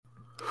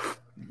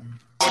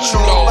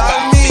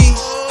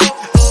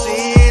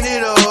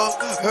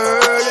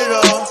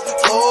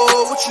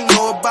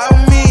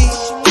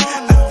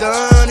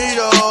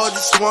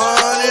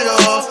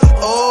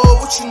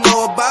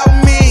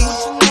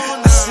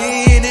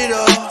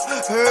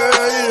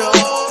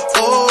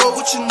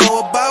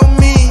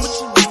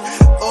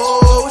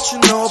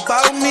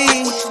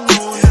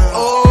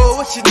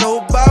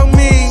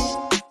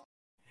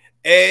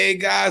Hey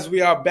guys,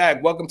 we are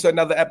back. Welcome to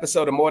another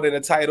episode of More Than a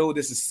Title.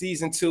 This is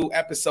season 2,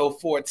 episode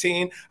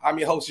 14. I'm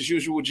your host as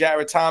usual,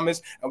 Jared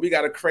Thomas, and we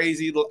got a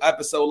crazy little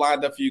episode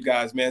lined up for you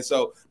guys, man.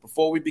 So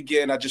before we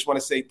begin, I just want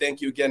to say thank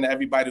you again to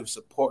everybody who's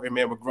supporting,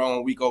 man. We're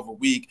growing week over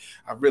week.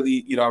 I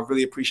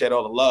really appreciate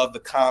all the love,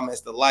 the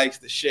comments, the likes,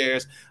 the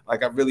shares.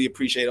 Like, I really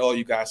appreciate all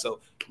you guys.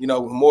 So,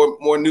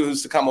 more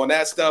news to come on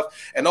that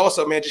stuff. And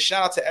also, man, just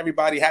shout out to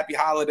everybody. Happy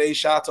holidays.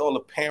 Shout out to all the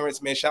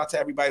parents, man. Shout out to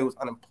everybody who's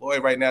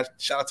unemployed right now.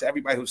 Shout out to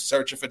everybody who's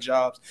searching for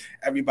jobs.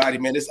 Everybody,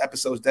 man, this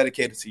episode is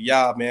dedicated to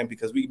y'all, man,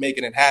 because we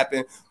making it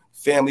happen.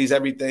 Families,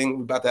 everything.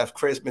 We're about to have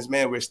Christmas,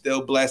 man. We're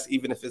still blessed,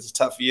 even if it's a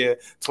tough year.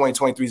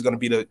 2023 is going to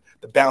be the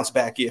bounce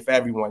back year for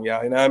everyone,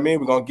 y'all. You know what I mean?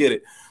 We're going to get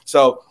it.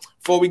 So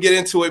before we get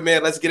into it,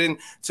 man, let's get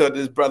into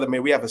this brother,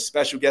 man. We have a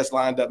special guest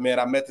lined up, man.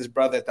 I met this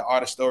brother at the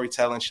Art of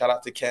Storytelling. Shout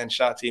out to Ken,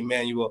 shout out to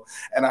Emmanuel.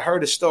 And I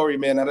heard his story,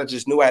 man, and I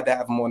just knew I had to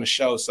have him on the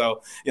show.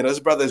 So, this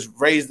brother is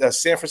raised,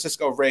 San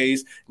Francisco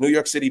raised, New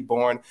York City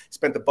born,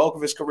 spent the bulk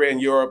of his career in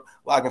Europe,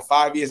 logging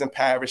 5 years in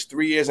Paris,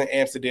 3 years in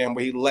Amsterdam,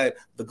 where he led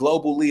the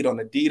global lead on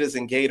Adidas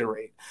and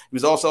Gatorade.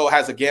 He also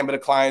has a gambit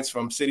of clients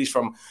from cities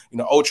from,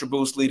 Ultra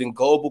Boost, leading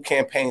global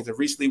campaigns and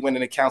recently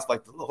winning accounts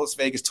like the Las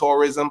Vegas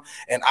Tourism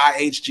and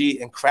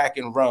IHG and Kraken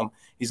Rum.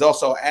 He's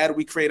also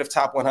Adweek Creative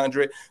Top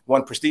 100,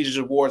 won prestigious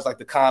awards like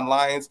the Cannes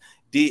Lions,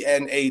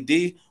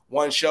 DNAD,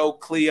 One Show,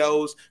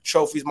 Clio's,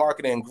 Trophies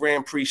Marketing, and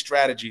Grand Prix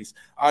Strategies.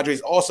 Andre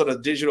is also the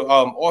digital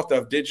author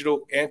of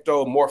Digital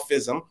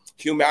Anthropomorphism,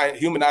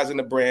 Humanizing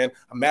the Brand,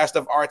 a Master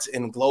of Arts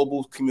in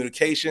Global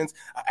Communications,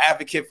 an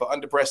advocate for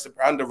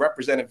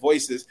underrepresented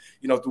voices,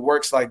 through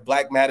works like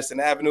Black Madison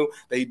Avenue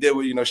that he did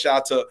with,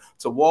 shout out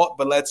to Walt.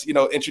 But let's,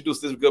 introduce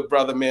this good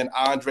brother, man,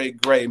 Andre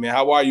Gray, man.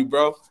 How are you,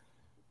 bro?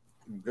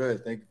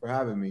 Good. Thank you for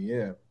having me.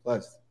 Yeah.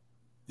 Blessed.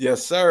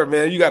 Yes, sir,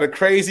 man. You got a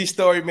crazy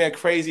story, man.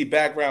 Crazy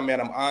background,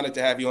 man. I'm honored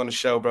to have you on the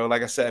show, bro.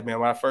 Like I said, man,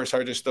 when I first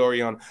heard your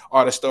story on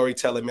Art of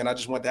Storytelling, man, I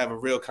just wanted to have a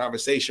real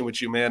conversation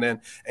with you, man. And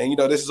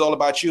this is all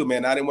about you,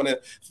 man. I didn't want to,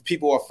 for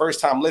people who are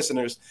first-time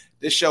listeners,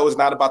 this show is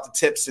not about the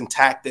tips and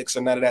tactics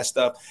or none of that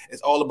stuff.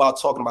 It's all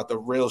about talking about the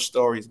real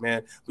stories,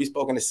 man. We've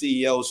spoken to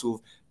CEOs who've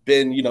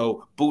been,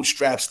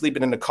 bootstrapped,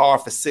 sleeping in the car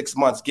for 6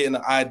 months, getting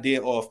the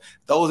idea off.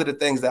 Those are the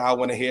things that I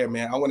want to hear,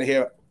 man. I want to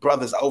hear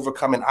brothers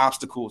overcoming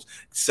obstacles,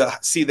 to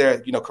see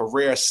their,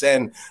 career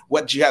ascend.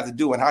 What do you have to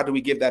do, and how do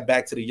we give that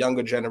back to the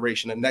younger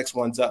generation? The next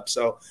one's up.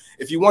 So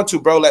if you want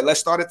to, bro, let's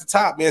start at the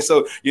top, man.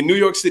 So you're New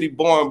York City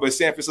born, but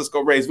San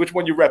Francisco raised. Which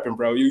one you repping,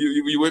 bro?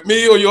 You with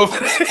me or you over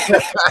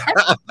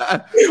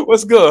there?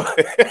 What's good?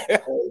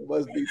 It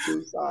must be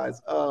two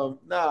sides.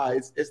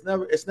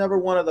 It's never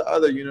one or the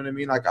other. You know what I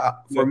mean? Like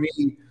for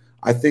me,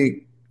 I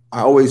think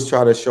I always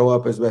try to show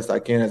up as best I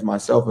can as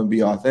myself and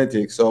be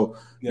authentic. So,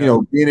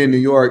 being in New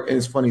York, and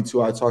it's funny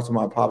too. I talked to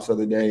my pops the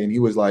other day, and he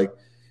was like,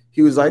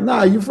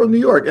 "Nah, you from New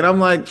York?" And I'm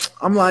like,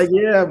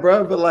 "Yeah,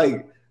 bro," but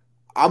like,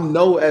 I'm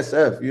no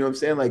SF. You know what I'm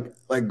saying?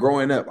 Like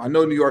growing up, I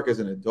know New York as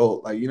an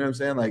adult. Like, you know what I'm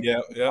saying? Like,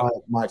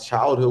 my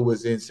childhood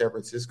was in San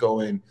Francisco,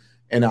 and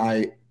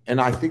I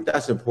think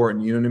that's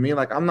important. You know what I mean?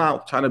 Like, I'm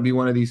not trying to be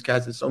one of these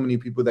cats. There's so many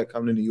people that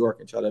come to New York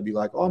and try to be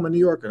like, "Oh, I'm a New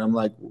Yorker," and I'm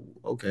like,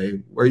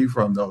 "Okay, where are you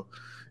from, though?"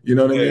 You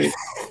know what I mean?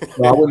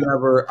 So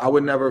I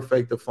would never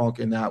fake the funk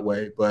in that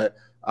way. But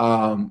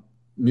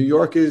New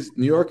York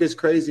is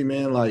crazy,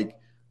 man. Like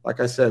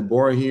I said,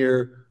 born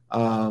here,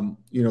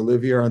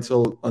 live here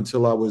until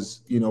I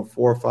was, 4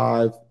 or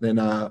 5. Then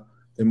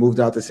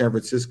moved out to San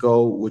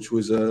Francisco, which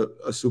was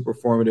a super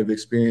formative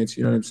experience.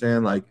 You know what I'm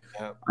saying? Like,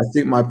 I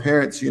think my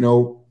parents,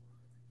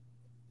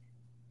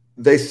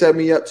 they set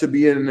me up to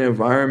be in an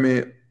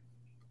environment.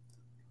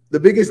 The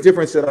biggest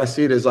difference that I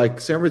see it is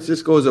like San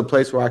Francisco is a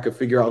place where I could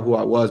figure out who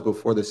I was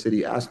before the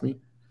city asked me.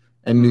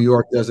 And New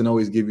York doesn't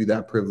always give you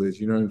that privilege.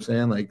 You know what I'm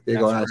saying? Like, they're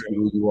going to ask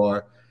you who you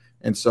are.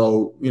 And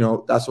so,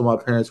 that's what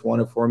my parents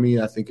wanted for me.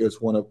 I think it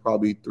was one of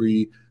probably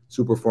 3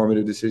 super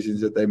formative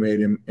decisions that they made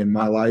in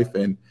my life.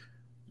 And,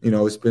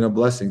 it's been a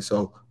blessing.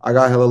 So I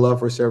got hella love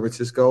for San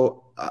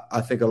Francisco.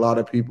 I think a lot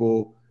of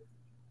people,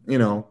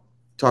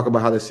 talk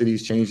about how the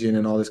city's changing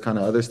and all this kind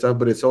of other stuff,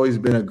 but it's always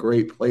been a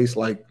great place.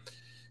 Like,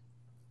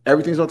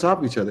 everything's on top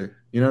of each other.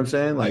 You know what I'm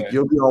saying? Like,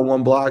 you'll be on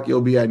one block,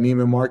 you'll be at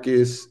Neiman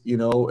Marcus,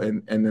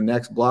 and the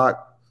next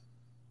block,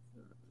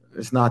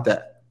 it's not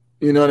that.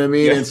 You know what I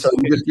mean? Yeah. And so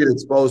you just get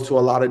exposed to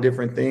a lot of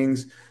different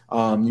things.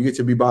 You get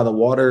to be by the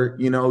water,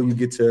 you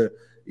get to,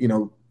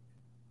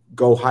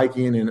 go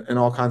hiking and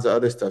all kinds of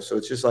other stuff. So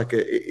it's just like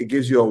it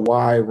gives you a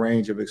wide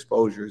range of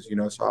exposures,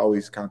 so I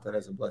always count that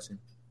as a blessing.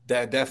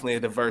 That definitely a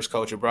diverse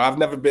culture, bro. I've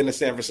never been to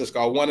San Francisco.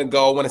 I want to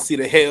go. I want to see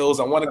the hills.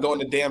 I want to go in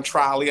the damn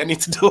trolley. I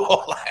need to do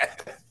all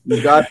that.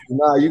 You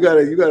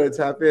gotta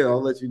tap in.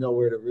 I'll let you know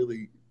where to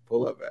really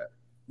pull up at.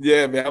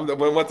 Yeah, man.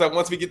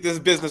 Once we get this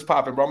business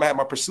popping, bro, I'm gonna have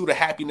my pursuit of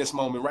happiness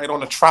moment right on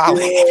the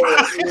trolley.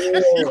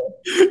 Yeah.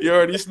 You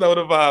already know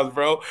the vibes,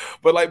 bro.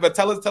 But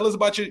tell us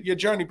about your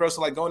journey, bro.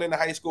 So like going into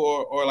high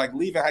school or like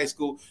leaving high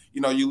school,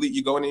 you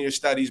going into your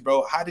studies,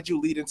 bro. How did you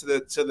lead into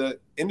the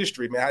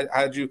industry, man?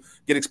 How did you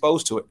get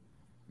exposed to it?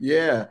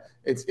 Yeah,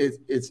 it's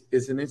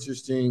an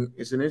interesting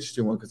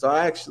one because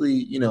I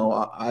actually,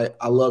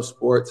 I love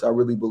sports. I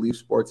really believe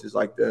sports is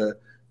like the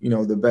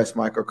best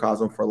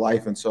microcosm for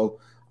life. And so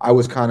I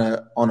was kind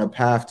of on a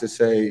path to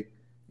say,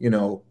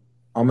 I'm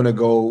gonna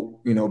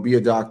go, be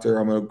a doctor.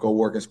 I'm gonna go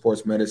work in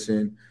sports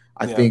medicine.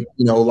 I think,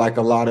 like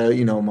a lot of,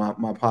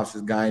 my pops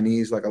is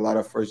Guyanese, like a lot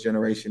of first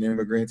generation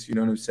immigrants, you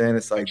know what I'm saying?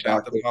 It's like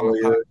doctor,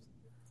 lawyer.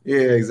 Yeah,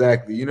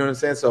 exactly. You know what I'm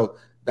saying? So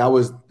that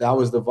was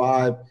the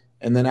vibe.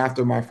 And then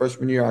after my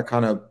freshman year,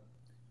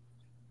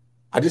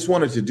 I just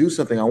wanted to do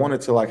something. I wanted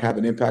to like have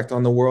an impact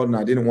on the world, and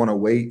I didn't want to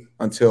wait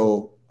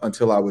until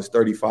I was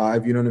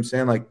 35. You know what I'm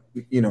saying? Like,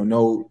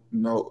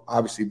 no,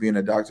 obviously being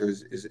a doctor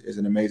is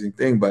an amazing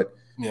thing, but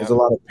there's a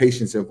lot of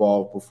patience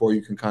involved before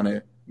you can kind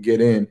of get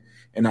in.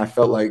 And I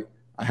felt like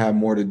I had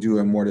more to do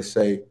and more to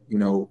say,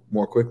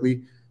 more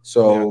quickly.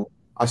 So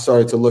I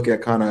started to look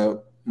at kind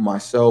of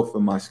myself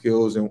and my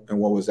skills and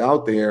what was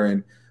out there.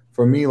 And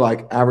for me,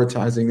 like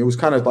advertising, it was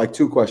kind of like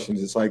two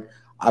questions. It's like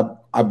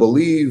I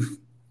believe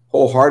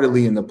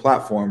wholeheartedly in the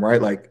platform,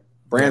 right? Like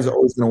brands are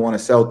always going to want to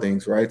sell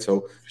things, right?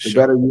 So the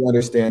better you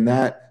understand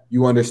that,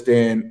 you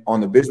understand on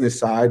the business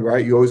side,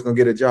 right? You're always going to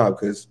get a job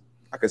because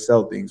I could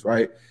sell things,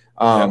 right?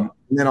 And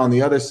then on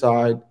the other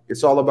side,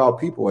 it's all about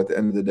people at the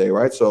end of the day,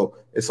 right? So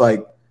it's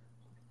like,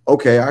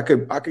 okay, I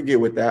could get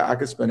with that. I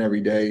could spend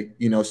every day,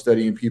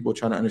 studying people,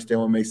 trying to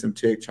understand what makes them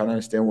tick, trying to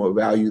understand what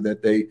value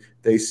that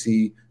they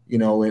see,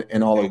 and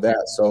all of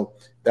that. So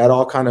that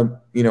all kind of,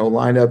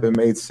 lined up and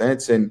made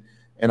sense. And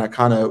I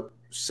kind of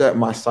set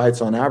my sights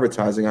on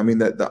advertising. I mean,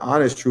 that the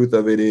honest truth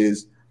of it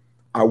is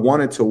I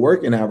wanted to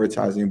work in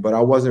advertising, but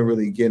I wasn't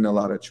really getting a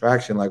lot of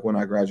traction. Like when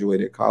I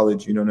graduated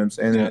college, you know what I'm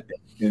saying? Yeah.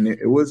 And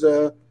it was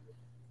a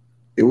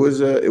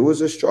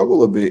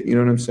struggle a bit. You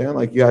know what I'm saying?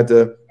 Like you had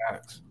to,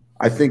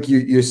 I think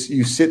you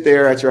sit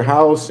there at your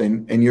house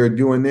and you're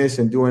doing this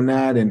and doing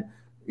that and,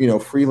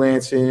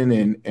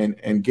 freelancing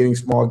and getting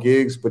small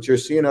gigs, but you're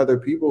seeing other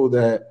people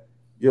that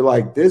you're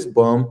like, this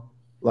bum,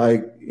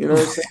 like, you know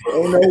what I'm saying?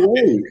 Ain't no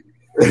way.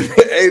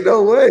 Ain't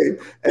no way.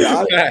 And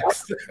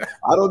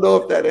I don't know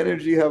if that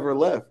energy ever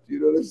left. You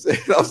know what I'm saying?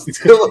 I'm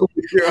still over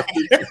here on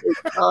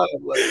the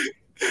time. Like,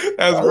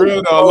 that's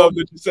real though. I love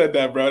that you said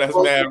that, bro. That's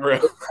mad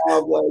real.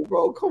 I'm like,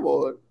 bro, come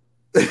on.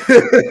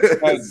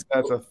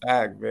 That's a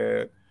fact,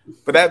 man.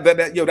 But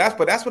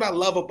that's what I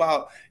love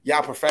about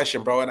y'all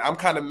profession, bro. And I'm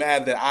kind of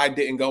mad that I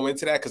didn't go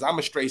into that because I'm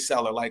a straight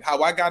seller. Like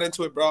how I got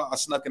into it, bro, I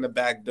snuck in the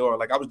back door.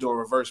 Like I was doing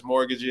reverse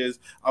mortgages,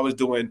 I was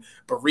doing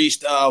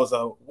barista, I was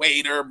a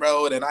waiter,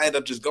 bro. And I ended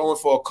up just going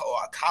for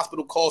a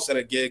hospital call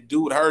center gig.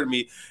 Dude heard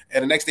me,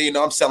 and the next thing you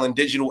know, I'm selling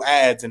digital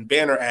ads and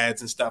banner ads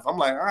and stuff. I'm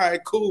like, all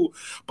right, cool.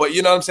 But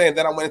you know what I'm saying?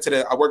 Then I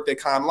worked at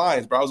Con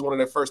Lions, bro. I was one of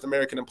their first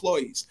American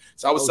employees,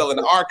 so I was selling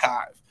the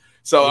archive.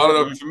 So I don't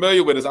know if you're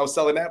familiar with this. I was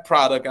selling that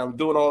product. I'm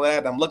doing all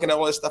that. I'm looking at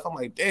all this stuff. I'm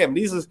like, damn,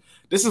 this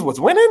is what's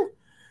winning.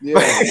 Yeah.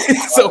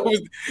 So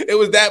it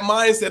was that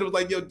mindset. It was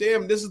like, yo,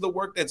 damn, this is the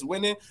work that's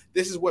winning.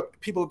 This is what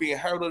people are being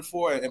heralded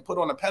for and put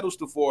on a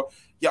pedestal for.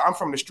 Yeah, I'm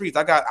from the streets.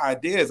 I got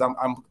ideas. I'm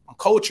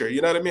culture.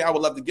 You know what I mean? I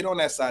would love to get on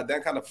that side.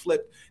 That kind of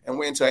flipped and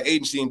went into an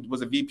agency and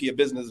was a VP of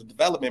business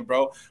development,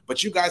 bro.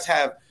 But you guys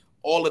have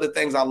all of the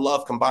things I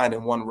love combined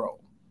in one role.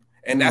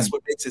 And that's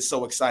what makes it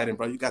so exciting,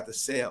 bro. You got the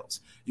sales.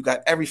 You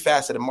got every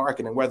facet of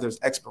marketing, whether it's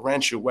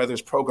experiential, whether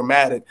it's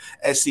programmatic,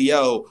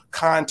 SEO,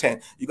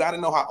 content. You got to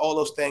know how all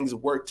those things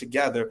work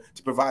together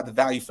to provide the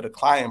value for the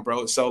client,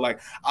 bro. So, like,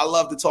 I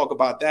love to talk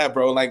about that,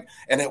 bro. Like,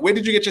 and where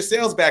did you get your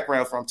sales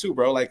background from, too,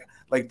 bro? Like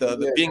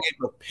the being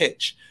able to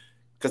pitch,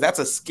 because that's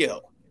a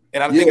skill.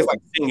 And I think it's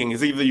like singing.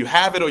 It's either you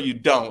have it or you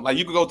don't. Like,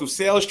 you can go through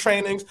sales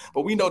trainings,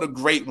 but we know the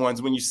great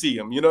ones when you see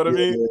them. You know what I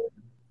mean?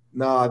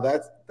 No,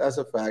 that's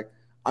a fact.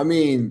 I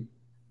mean,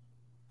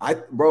 I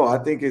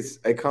think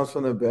it comes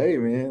from the Bay,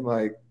 man.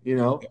 Like,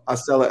 I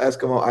sell an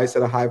Eskimo ice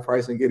at a high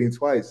price and getting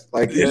twice.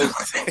 Like,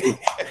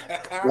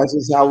 that's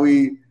just how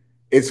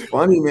it's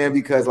funny, man,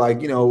 because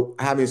like,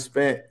 having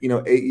spent,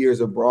 8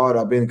 years abroad,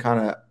 I've been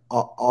kind of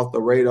off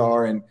the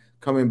radar and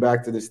coming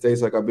back to the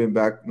States. Like I've been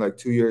back like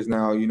 2 years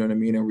now, you know what I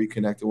mean? And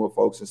reconnecting with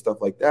folks and stuff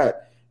like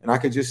that. And I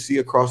could just see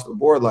across the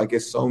board, like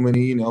it's so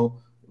many,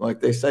 like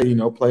they say,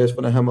 players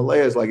from the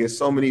Himalayas, like it's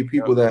so many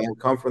people that have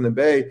come from the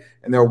Bay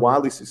and they're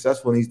wildly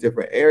successful in these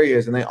different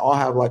areas. And they all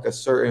have like a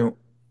certain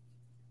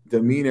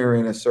demeanor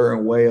and a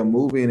certain way of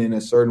moving and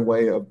a certain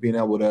way of being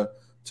able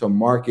to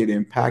market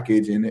and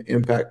package and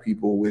impact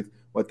people with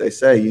what they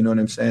say, you know what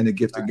I'm saying? The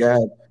gift of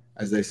gab,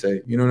 as they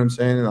say, you know what I'm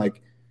saying?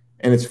 Like,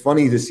 and it's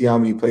funny to see how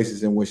many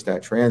places in which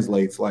that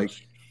translates. Like,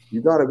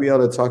 you got to be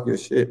able to talk your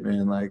shit,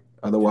 man. Like,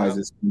 otherwise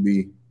it's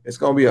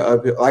going to be an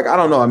uphill. Like, I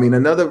don't know. I mean,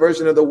 another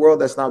version of the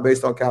world that's not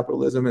based on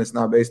capitalism and it's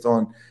not based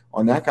on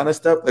that kind of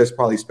stuff. There's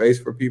probably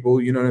space for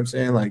people. You know what I'm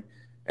saying? Like,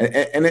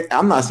 and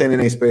I'm not saying there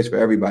ain't space for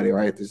everybody,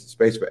 right? There's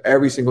space for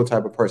every single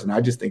type of person.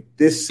 I just think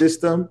this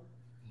system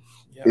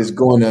is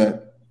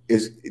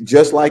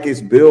just like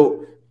it's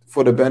built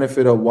for the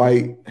benefit of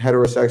white,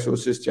 heterosexual,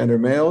 cisgender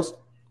males,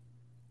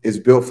 is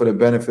built for the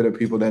benefit of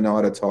people that know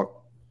how to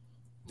talk.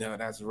 No,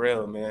 that's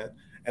real, man.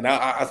 And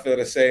I feel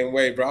the same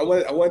way, bro.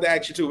 I wanted to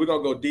ask you too. We're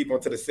gonna go deep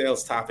onto the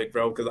sales topic,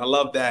 bro, because I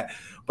love that.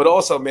 But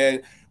also,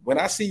 man, when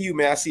I see you,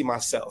 man, I see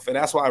myself, and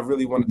that's why I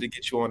really wanted to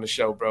get you on the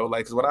show, bro.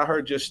 Like, because when I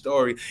heard your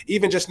story,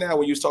 even just now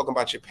when you was talking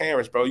about your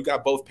parents, bro, you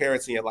got both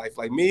parents in your life.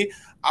 Like me,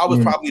 I was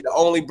probably the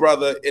only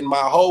brother in my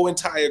whole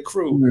entire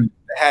crew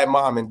that had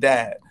mom and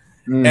dad.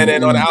 And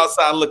then on the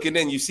outside looking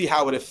in, you see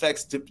how it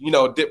affects,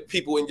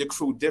 people in your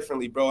crew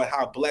differently, bro, and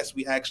how blessed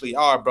we actually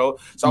are, bro.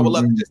 So I would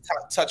love to just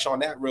touch on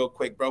that real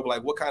quick, bro.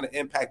 Like, what kind of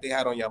impact they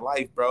had on your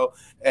life, bro?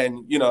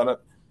 And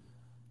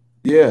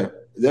yeah,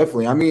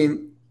 definitely. I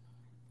mean,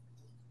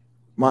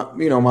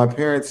 my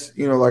parents,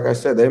 like I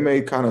said, they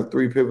made kind of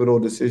three pivotal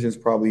decisions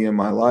probably in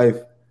my life.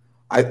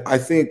 I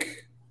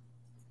think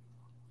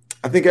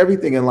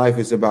everything in life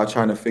is about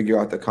trying to figure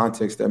out the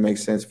context that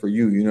makes sense for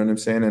you. You know what I'm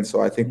saying? And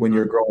so I think when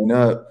you're growing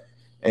up,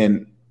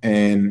 and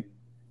a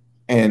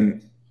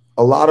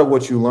lot of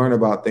what you learn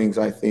about things,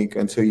 I think,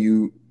 until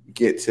you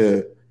get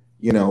to,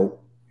 your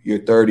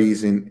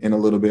 30s and a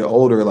little bit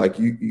older, like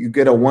you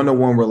get a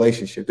one-to-one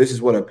relationship. This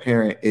is what a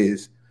parent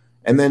is.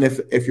 And then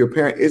if your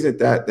parent isn't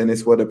that, then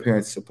it's what a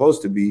parent's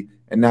supposed to be.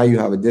 And now you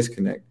have a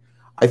disconnect.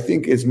 I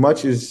think as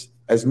much as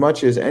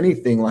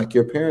anything, like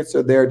your parents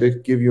are there to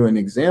give you an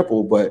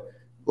example, but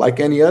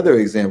like any other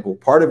example,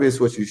 part of it's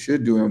what you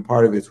should do and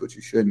part of it's what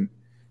you shouldn't,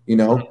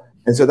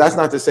 And so that's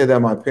not to say that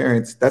my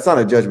parents, that's not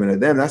a judgment of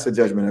them. That's a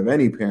judgment of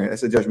any parent.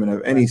 That's a judgment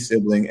of any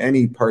sibling,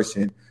 any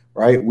person,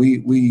 right?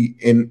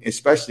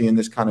 Especially in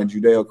this kind of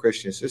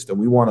Judeo-Christian system,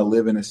 we want to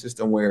live in a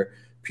system where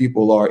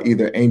people are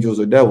either angels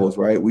or devils,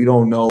 right? We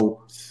don't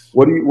know.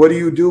 What do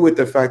you do with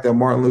the fact that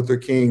Martin Luther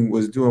King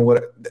was doing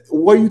what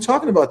are you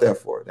talking about that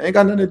for? It ain't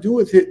got nothing to do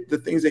with the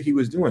things that he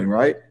was doing,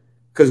 right?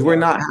 Because we're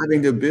not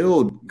having to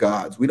build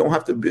gods. We don't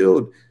have to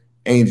build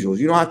angels.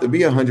 You don't have to be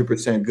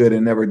 100% good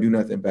and never do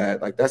nothing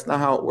bad. Like, that's not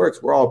how it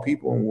works. We're all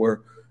people, and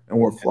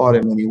we're flawed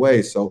in many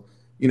ways. So,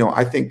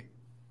 I think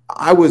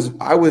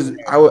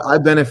I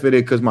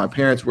benefited because my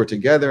parents were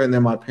together and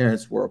then my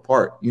parents were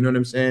apart. You know what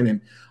I'm saying?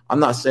 And I'm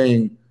not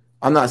saying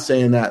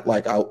that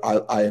like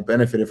I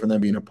benefited from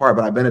them being apart,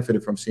 but I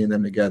benefited from seeing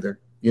them together,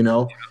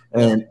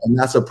 and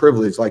that's a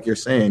privilege, like you're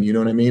saying, you know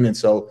what I mean? And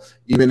so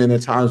even in the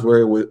times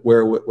where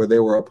they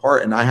were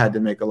apart and I had to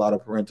make a lot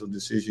of parental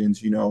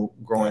decisions,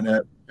 growing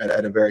up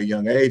at a very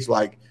young age,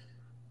 like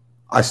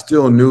I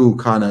still knew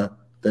kind of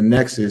the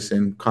nexus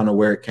and kind of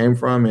where it came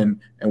from and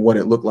what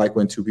it looked like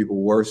when two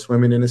people were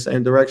swimming in the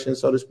same direction,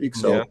 so to speak.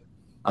 So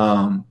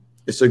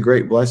it's a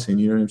great blessing,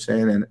 you know what I'm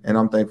saying? And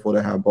I'm thankful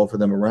to have both of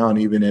them around,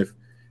 even if,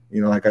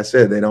 like I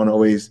said, they don't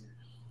always,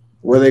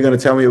 what are they going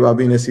to tell me about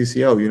being a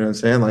CCO? You know what I'm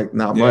saying? Like,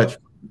 not much.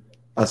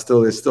 It's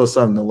still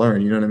something to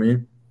learn. You know what I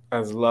mean?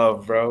 That's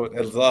love, bro.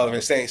 That's love.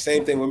 And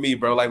same thing with me,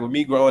 bro. Like with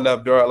me growing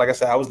up, bro, like I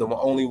said, I was the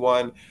only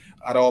one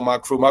out of all my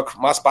crew.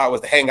 My spot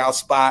was the hangout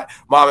spot.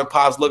 Mom and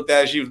pops looked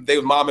at you. They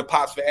were mom and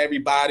pops for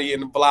everybody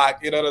in the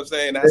block. You know what I'm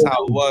saying? That's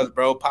how it was,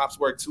 bro. Pops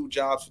worked 2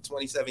 jobs for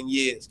 27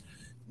 years,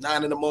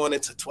 9 in the morning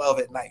to 12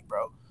 at night,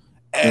 bro.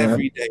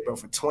 Every day, bro,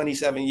 for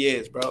 27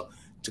 years, bro.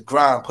 To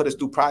grind, put us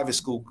through private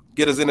school,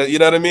 get us in you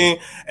know what I mean?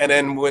 And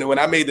then when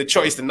I made the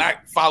choice to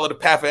not follow the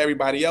path of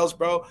everybody else,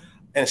 bro,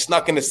 and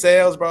snuck into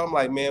sales, bro, I'm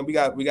like, man, we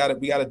got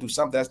to do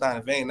something that's not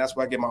in vain. That's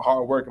where I get my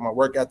hard work and my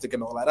work ethic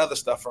and all that other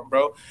stuff from,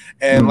 bro.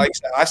 And like I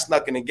said, I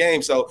snuck in the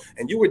game. So,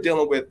 and you were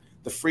dealing with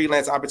the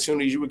freelance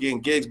opportunities, you were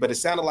getting gigs, but it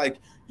sounded like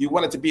you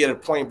wanted to be at a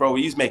point, bro,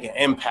 where he's making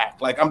impact.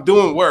 Like, I'm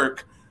doing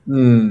work.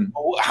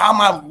 How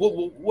am I?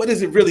 What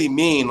does it really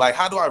mean? Like,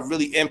 how do I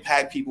really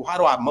impact people? How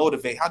do I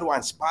motivate? How do I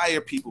inspire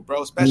people,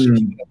 bro? Especially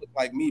people that look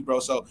like me, bro.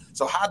 So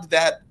how did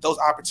those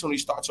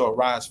opportunities start to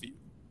arise for you?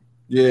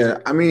 Yeah,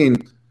 I mean,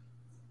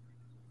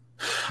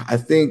 I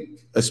think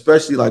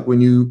especially like when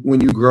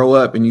you grow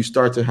up and you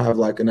start to have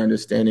like an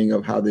understanding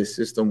of how this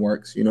system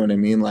works, you know what I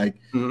mean? Like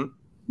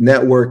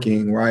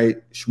networking, right?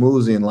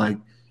 Schmoozing, like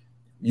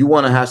you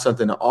want to have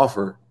something to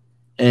offer.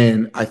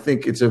 And I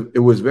think it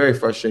was very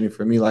frustrating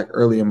for me, like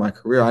early in my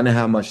career, I didn't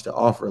have much to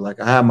offer. Like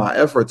I had my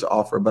effort to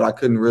offer, but I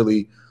couldn't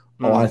really,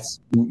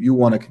 you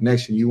want a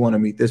connection, you want to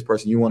meet this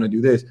person, you want to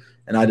do this.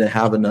 And I didn't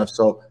have enough.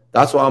 So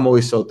that's why I'm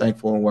always so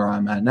thankful in where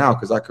I'm at now,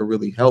 because I could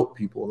really help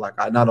people. Like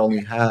I not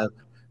only have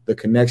the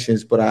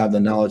connections, but I have the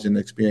knowledge and the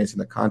experience and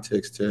the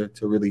context to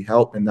really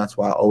help. And that's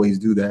why I always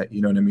do that.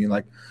 You know what I mean?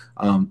 Like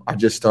I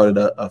just started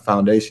a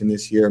foundation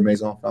this year,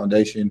 Maison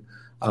Foundation,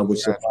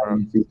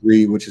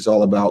 which is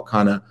all about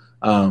kind of,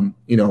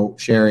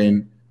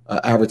 sharing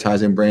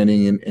advertising,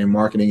 branding, and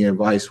marketing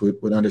advice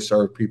with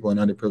underserved people and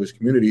underprivileged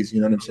communities. You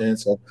know what I'm saying?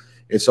 So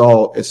it's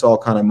all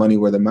kind of money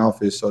where the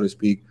mouth is, so to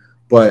speak.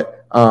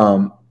 But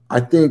I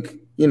think,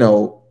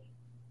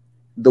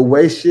 the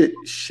way shit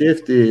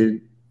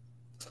shifted,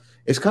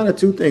 it's kind of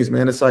two things,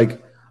 man. It's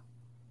like,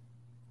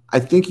 I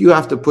think you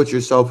have to put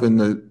yourself in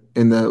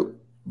the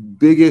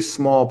biggest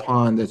small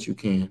pond that you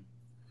can,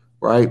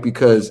 right?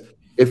 Because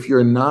if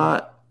you're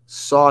not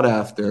sought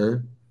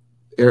after,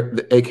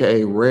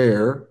 aka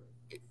rare,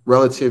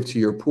 relative to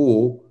your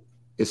pool,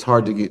 it's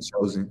hard to get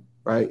chosen,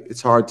 right?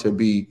 It's hard to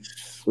be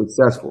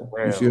successful.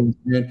 You see what I'm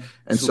saying?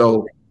 And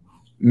so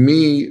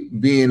me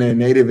being a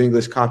native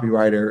English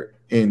copywriter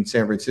in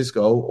San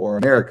Francisco or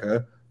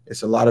America,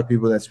 it's a lot of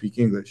people that speak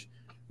English.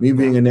 Me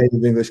being a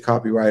native English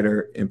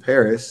copywriter in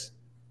Paris,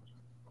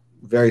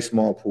 very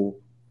small pool,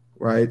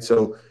 right?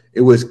 So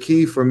it was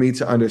key for me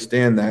to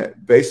understand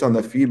that based on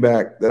the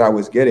feedback that I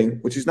was getting,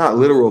 which is not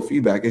literal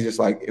feedback, it's just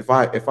like if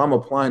I'm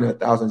applying to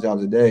 1,000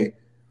 jobs a day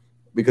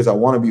because I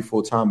want to be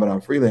full time, but I'm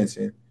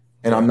freelancing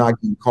and I'm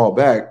not getting called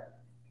back.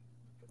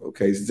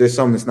 Okay, so there's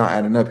something that's not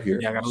adding up here.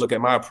 Yeah, I got to look at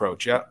my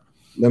approach. Yeah,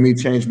 let me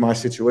change my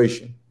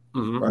situation.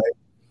 Right?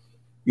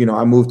 You know,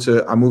 I moved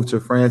to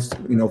France.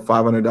 You know,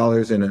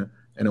 $500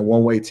 in a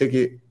one way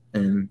ticket,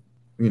 and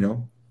you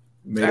know,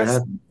 made it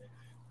happen.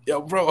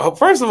 Yo, bro.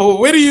 First of all,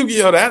 where do you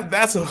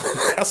that's a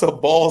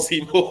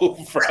ballsy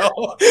move, bro.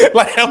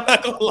 Like, I'm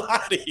not gonna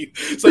lie to you.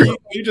 So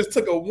you just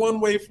took a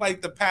one-way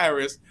flight to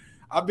Paris.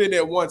 I've been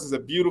there once. It's a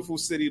beautiful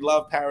city.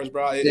 Love Paris,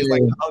 bro. It's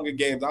like the Hunger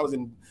Games. I was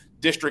in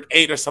District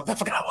 8 or something. I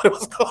forgot what it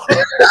was called.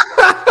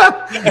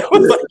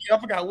 I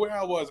forgot where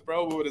I was,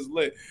 bro. But it's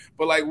lit.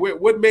 But like,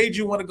 what made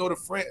you want to go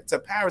to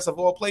Paris of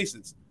all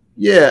places?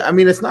 Yeah, I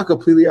mean, it's not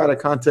completely out of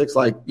context.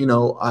 Like, you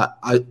know,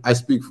 I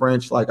speak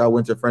French. Like, I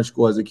went to French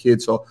school as a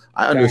kid, so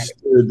I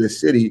understood the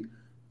city.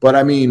 But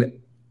I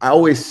mean, I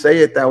always say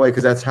it that way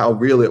because that's how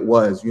real it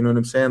was. You know what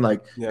I'm saying?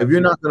 Like, if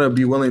you're not going to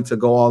be willing to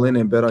go all in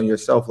and bet on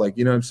yourself, like,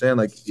 you know what I'm saying?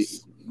 Like,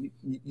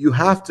 you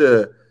have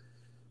to.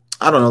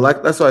 I don't know.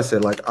 Like, that's why I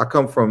said, like, I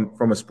come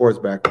from a sports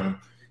background.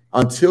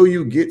 Until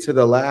you get to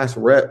the last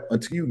rep,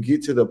 until you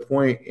get to the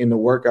point in the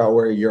workout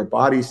where your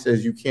body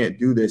says you can't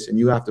do this and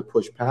you have to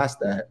push past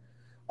that,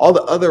 all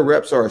the other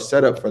reps are a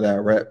setup for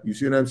that rep. You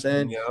see what I'm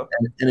saying? Yeah.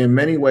 And in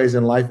many ways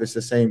in life, it's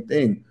the same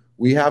thing.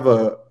 We have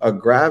a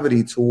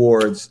gravity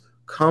towards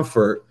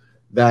comfort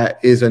that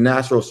is a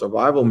natural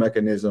survival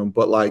mechanism.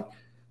 But like,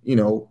 you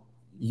know,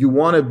 you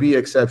want to be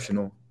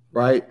exceptional,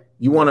 right?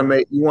 You want to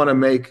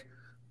make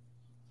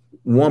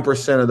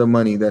 1% of the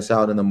money that's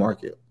out in the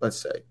market, let's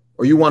say,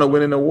 or you want to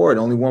win an award.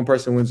 Only one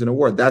person wins an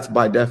award. That's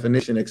by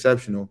definition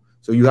exceptional.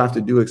 So you have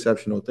to do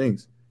exceptional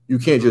things. You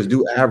can't just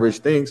do average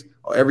things.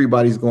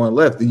 Everybody's going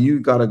left. Then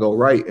you got to go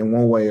right in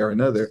one way or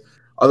another.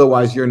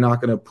 Otherwise, you're not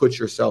going to put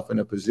yourself in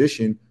a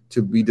position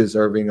to be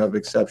deserving of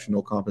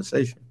exceptional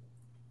compensation.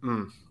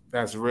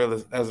 That's real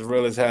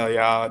as hell,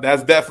 y'all.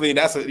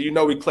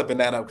 We clipping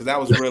that up because that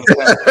was real as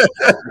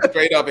hell.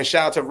 Straight up. And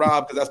shout out to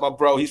Rob because that's my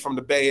bro. He's from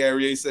the Bay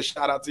Area. He says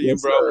shout out to you,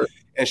 bro. Sir.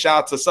 And shout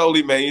out to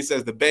Soli, man. He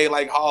says the Bay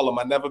like Harlem.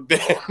 I never been.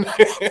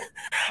 I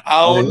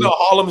don't know.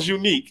 Harlem's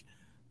unique.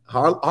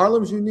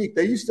 Harlem's unique.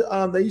 They used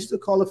to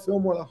call it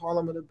Fillmore the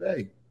Harlem of the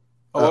Bay.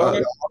 The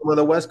Harlem of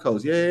the West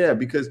Coast. Yeah.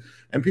 Because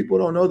people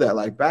don't know that.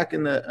 Like back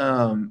in the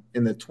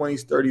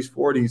 20s, 30s,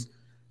 40s,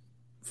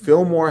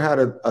 Fillmore had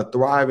a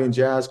thriving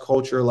jazz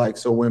culture. Like,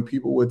 so when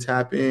people would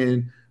tap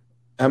in,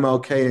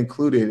 MLK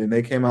included, and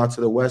they came out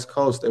to the West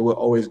Coast, they would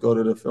always go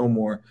to the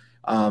Fillmore.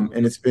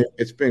 And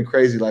it's been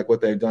crazy, like what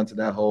they've done to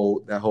that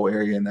whole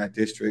area in that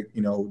district.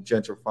 You know,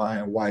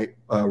 gentrifying, white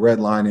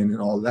redlining,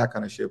 and all of that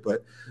kind of shit.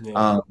 But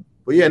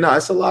yeah, no,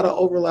 it's a lot of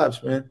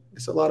overlaps, man.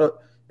 It's a lot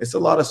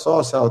of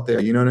sauce out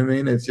there. You know what I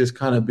mean? It's just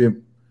kind of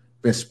been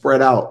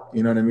spread out.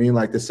 You know what I mean?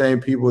 Like the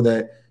same people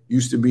that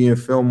used to be in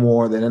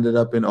Fillmore that ended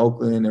up in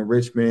Oakland and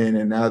Richmond,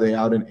 and now they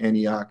out in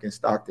Antioch and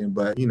Stockton.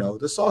 But you know,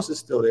 the sauce is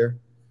still there.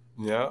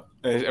 Yeah.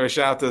 And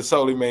shout out to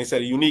Soli, man. He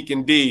said unique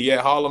indeed.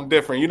 Yeah, Harlem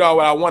different. You know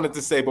what I wanted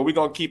to say, but we're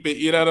gonna keep it,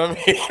 you know what I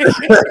mean?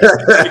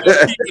 We're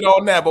gonna keep it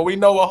on that, but we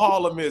know what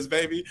Harlem is,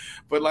 baby.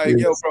 But like,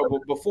 yo, bro,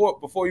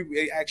 before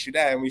we ask you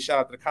that and we shout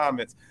out to the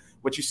comments,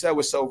 what you said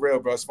was so real,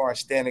 bro, as far as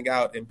standing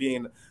out and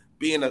being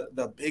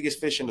the biggest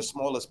fish in the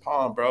smallest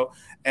pond, bro.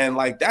 And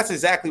like that's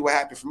exactly what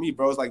happened for me,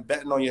 bro. It's like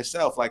betting on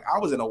yourself. Like I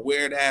was in a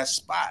weird ass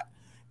spot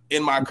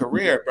in my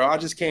career, bro. I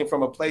just came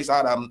from a place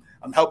I'm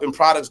helping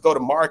products go to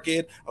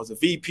market. I was a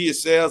VP of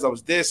sales. I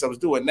was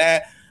doing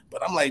that.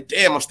 But I'm like,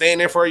 damn, I'm staying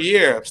there for a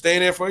year.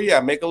 I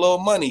make a little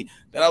money.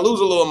 Then I lose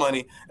a little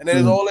money. And then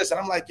there's all this. And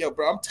I'm like, yo,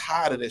 bro, I'm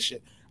tired of this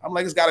shit. I'm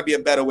like, it's got to be a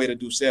better way to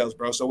do sales,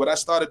 bro. So what I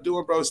started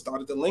doing, bro,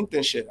 started the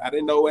LinkedIn shit. I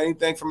didn't know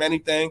anything from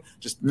anything.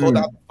 Just pulled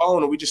out the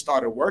phone and we just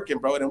started working,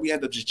 bro. And then we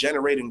ended up just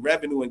generating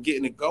revenue and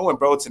getting it going,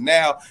 bro. To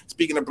now,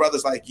 speaking of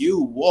brothers like you,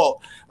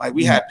 Walt, like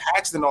we had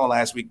Paxton on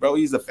last week, bro.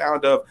 He's the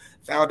founder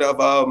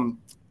of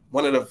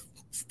one of the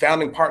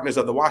founding partners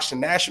of the Washington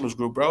Nationals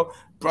group, bro.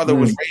 Brother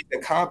was raised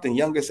in Compton,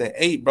 youngest at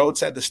 8, bro.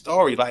 Said the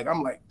story. Like,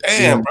 I'm like,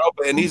 damn, bro.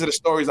 And these are the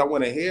stories I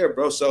want to hear,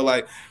 bro. So,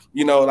 like,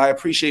 you know, I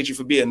appreciate you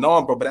for being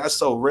on, bro. But that's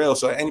so real.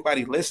 So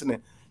anybody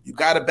listening, you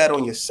got to bet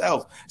on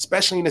yourself,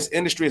 especially in this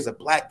industry as a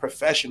Black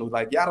professional.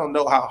 Like, y'all don't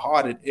know how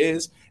hard it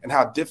is and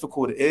how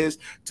difficult it is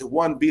to,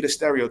 one, beat a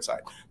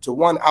stereotype, to,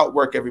 one,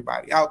 outwork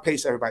everybody,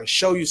 outpace everybody,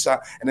 show you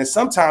something. And then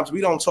sometimes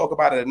we don't talk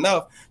about it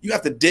enough. You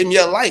have to dim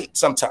your light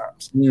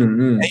sometimes. And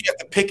you have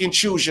to pick and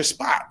choose your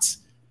spots.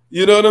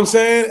 You know what I'm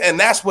saying? And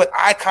that's what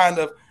I kind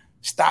of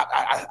stopped.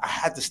 I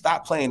had to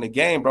stop playing the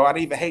game, bro. I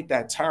didn't even hate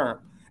that term.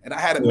 And I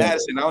had a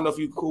Madison. I don't know if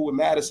you're cool with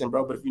Madison,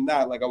 bro, but if you're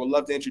not, like, I would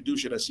love to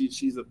introduce you to her.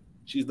 She's a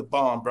She's the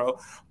bomb, bro.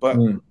 But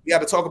we got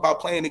to talk about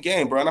playing the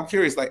game, bro. And I'm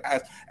curious, like,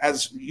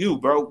 as you,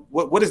 bro,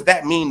 what does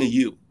that mean to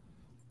you?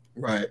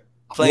 Right.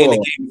 Playing the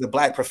game as a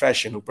Black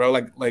professional, bro.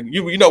 Like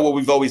you know what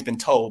we've always been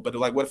told, but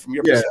like, what from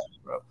your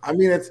perspective, bro? I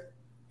mean,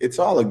 it's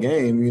all a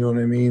game. You know what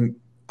I mean?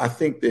 I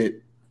think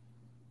that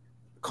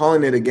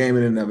calling it a game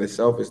in and of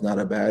itself is not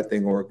a bad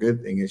thing or a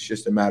good thing. It's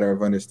just a matter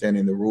of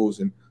understanding the rules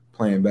and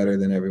playing better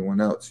than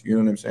everyone else. You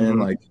know what I'm saying?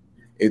 Like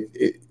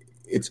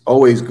it's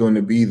always going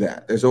to be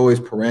that. There's always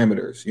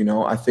parameters. You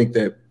know, I think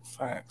that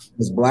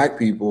as Black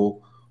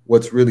people,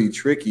 what's really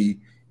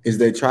tricky is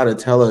they try to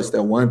tell us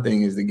that one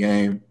thing is the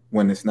game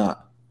when it's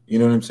not. You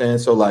know what I'm saying?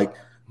 So, like,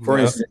 for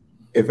instance,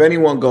 if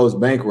anyone goes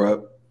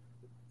bankrupt,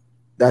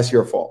 that's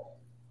your fault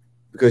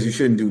because you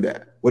shouldn't do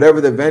that.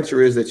 Whatever the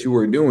venture is that you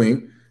were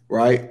doing,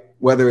 right?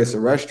 Whether it's a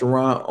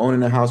restaurant,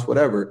 owning a house,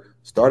 whatever,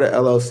 start an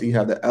LLC,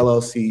 have the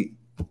LLC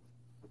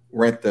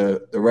rent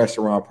the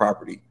restaurant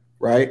property,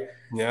 right?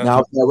 Yeah.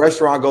 Now, if the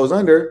restaurant goes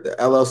under, the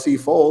LLC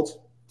folds,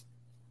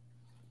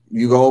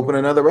 you go open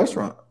another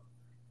restaurant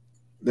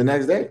the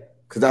next day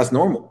because that's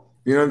normal.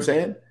 You know what I'm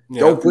saying?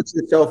 Yeah. Don't put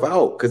yourself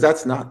out because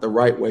that's not the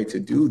right way to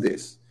do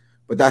this.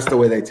 But that's the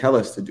way they tell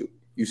us to do.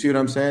 You see what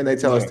I'm saying? They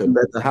tell us to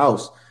bet the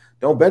house.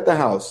 Don't bet the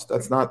house.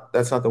 That's not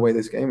the way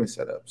this game is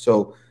set up.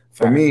 So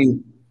for me,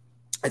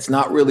 it's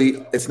not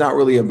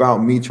really about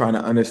me trying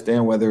to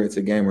understand whether it's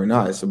a game or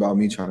not. It's about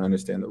me trying to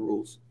understand the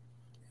rules.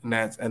 And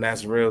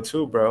that's real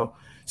too, bro.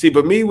 See,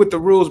 but me with the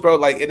rules, bro,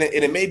 like, and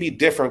it may be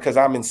different because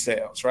I'm in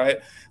sales, right?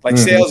 Like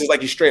sales is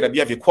like you straight up, you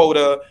have your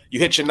quota, you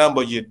hit your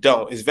number, you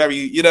don't. It's very,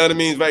 you know what I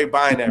mean? It's very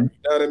binary,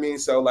 you know what I mean?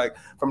 So like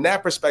from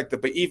that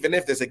perspective, but even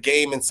if there's a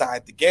game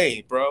inside the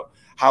game, bro,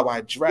 how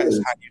I dress,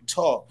 how you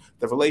talk,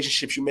 the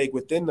relationships you make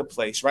within the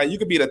place, right? You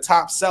could be the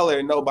top seller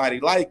and nobody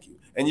like you,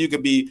 and you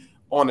could be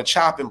on the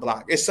chopping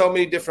block. It's so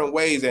many different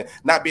ways and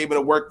not be able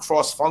to work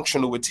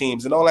cross-functional with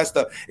teams and all that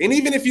stuff. And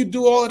even if you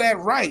do all of that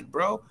right,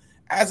 bro,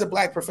 as a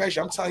Black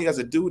professional, I'm telling you, as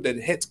a dude that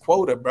hits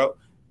quota, bro,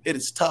 it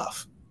is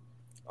tough.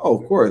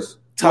 Oh, of course.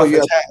 Tough.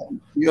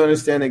 You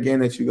understand the game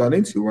that you got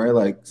into, right?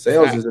 Like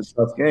sales is a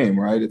tough game,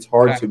 right? It's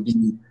hard to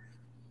be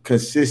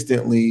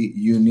consistently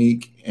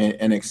unique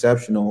and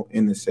exceptional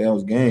in the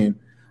sales game.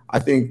 I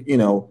think, you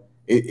know,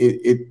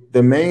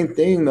 the main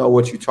thing though,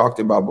 what you talked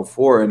about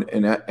before, and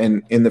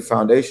in the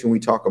foundation, we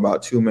talk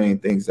about two main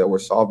things that we're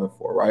solving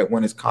for, right?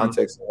 One is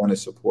context and one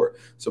is support.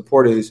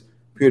 Support is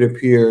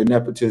peer-to-peer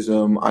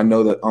nepotism. I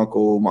know that my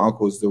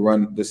uncle is the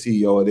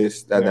CEO of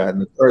this, that,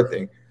 and the third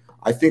thing.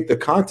 I think the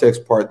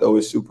context part though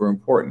is super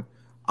important.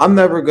 I'm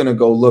never going to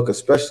go look,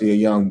 especially a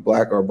young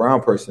Black or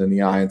brown person in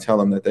the eye and tell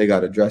them that they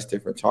got to dress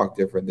different, talk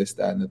different, this,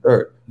 that, and the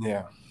third.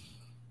 Yeah.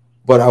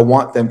 But I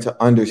want them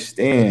to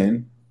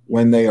understand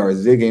when they are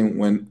zigging,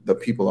 when the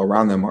people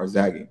around them are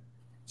zagging.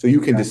 So you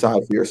can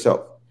decide for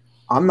yourself.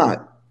 I'm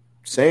not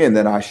saying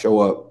that I show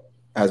up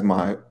as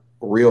my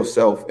real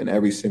self in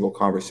every single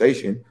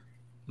conversation.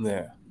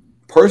 Yeah.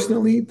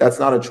 Personally, that's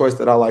not a choice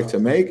that I like to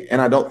make,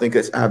 and I don't think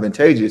it's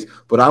advantageous,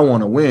 but I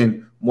want to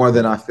win more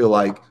than I feel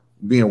like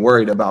being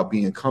worried about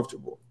being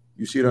comfortable.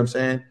 You see what I'm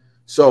saying?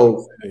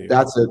 So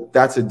that's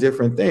a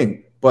different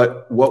thing.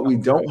 But what we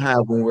don't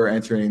have when we're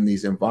entering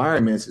these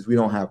environments is we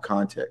don't have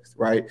context,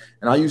 right?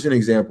 And I'll use an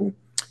example.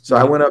 So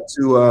I went up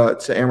to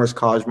Amherst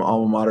College, my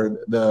alma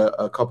mater,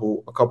 a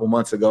couple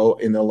months ago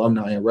in the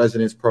alumni and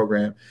residence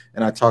program,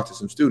 and I talked to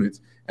some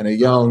students. And a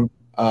young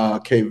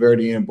Cape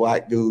Verdean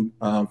Black dude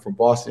from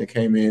Boston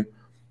came in,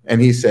 and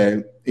he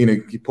said, you know,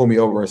 he pulled me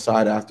over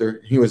aside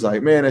after. He was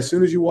like, "Man, as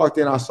soon as you walked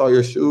in, I saw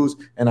your shoes,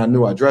 and I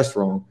knew I dressed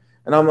wrong."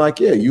 And I'm like,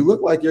 "Yeah, you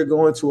look like you're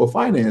going to a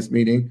finance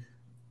meeting.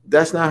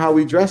 That's not how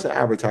we dress in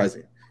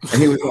advertising."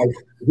 And he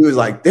was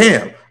like,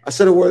 "Damn, I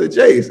should have wore the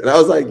J's." And I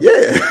was like,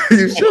 "Yeah,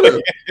 you should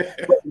have."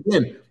 But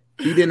again,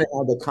 he didn't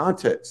have the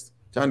context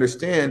to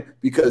understand,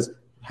 because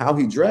how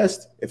he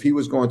dressed, if he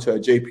was going to a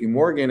JP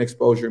Morgan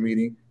exposure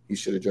meeting, he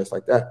should have dressed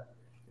like that.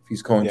 If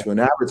he's going to an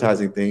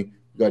advertising thing,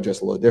 you got to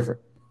dress a little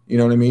different. You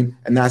know what I mean?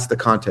 And that's the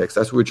context.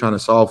 That's what we're trying to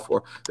solve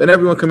for. Then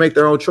everyone can make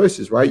their own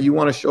choices, right? You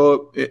want to show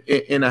up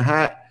in a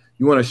hat.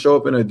 You want to show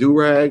up in a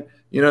do-rag.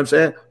 You know what I'm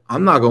saying?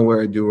 I'm not going to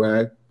wear a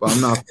do-rag, but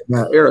I'm not from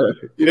that era.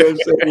 You know what I'm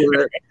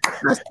saying?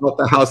 That's not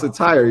the house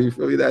attire. You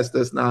feel me? That's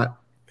not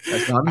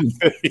me.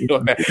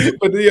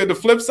 But the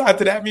flip side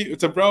to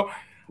that, bro,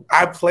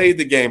 I played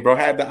the game, bro.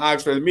 Had the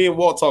Oxford. Me and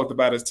Walt talked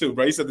about this too,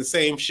 bro. He said the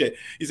same shit.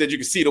 He said you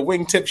can see the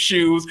wingtip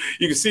shoes.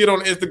 You can see it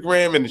on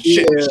Instagram, and the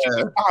shit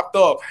popped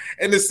off.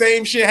 And the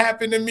same shit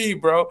happened to me,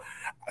 bro.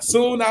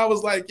 Soon I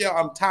was like, yo,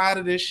 I'm tired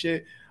of this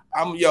shit.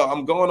 I'm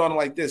going on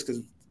like this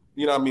because,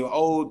 you know what I mean,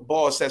 old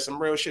boss said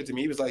some real shit to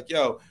me. He was like,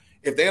 yo,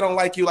 if they don't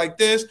like you like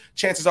this,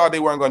 chances are they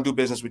weren't going to do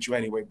business with you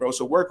anyway, bro.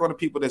 So work on the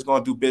people that's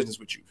going to do business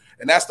with you.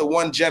 And that's the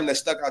one gem that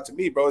stuck out to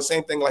me, bro. The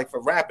same thing like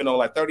for rapping on,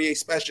 like 38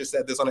 Special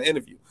said this on an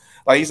interview.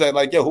 Like he said,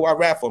 like, yo, who I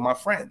rap for? My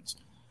friends.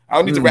 I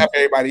don't need to rap for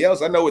everybody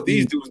else. I know what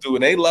these dudes do,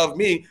 and they love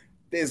me.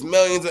 There's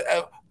millions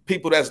of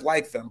people that's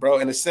like them, bro,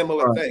 and a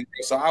similar thing.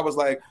 So I was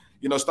like,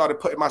 you know, started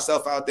putting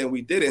myself out there, and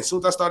we did it. As soon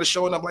as I started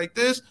showing up like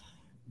this,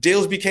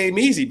 deals became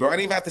easy, bro. I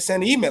didn't even have to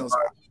send emails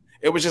out.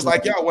 It was just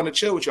like, yo, I want to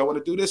chill with you. I want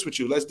to do this with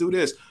you. Let's do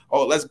this.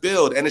 Oh, let's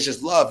build. And it's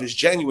just love. It's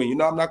genuine. You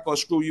know, I'm not going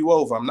to screw you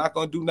over. I'm not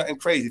going to do nothing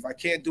crazy. If I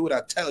can't do it,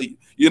 I'll tell you.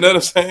 You know what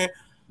I'm saying?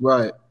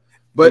 Right.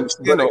 But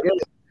again,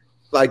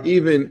 like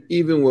even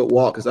with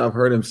Walt, because I've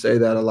heard him say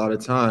that a lot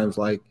of times,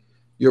 like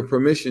your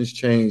permissions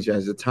change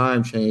as the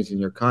time change and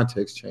your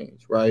context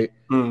change, right?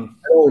 I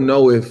don't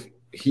know if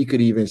he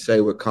could even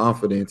say with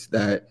confidence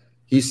that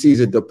he sees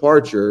a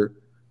departure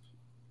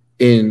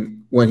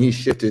in when he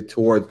shifted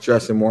towards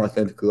dressing more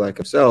authentically like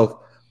himself.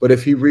 But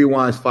if he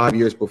rewinds 5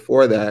 years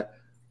before that,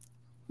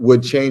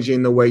 would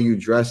changing the way you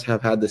dress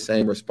have had the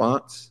same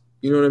response?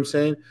 You know what I'm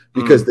saying?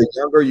 Because the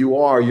younger you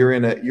are, you're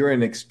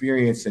in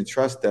experience and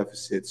trust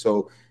deficit.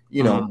 So,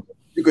 you know,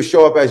 you could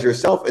show up as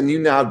yourself and you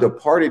now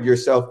departed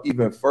yourself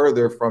even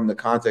further from the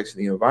context of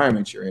the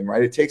environment you're in,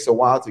 right? It takes a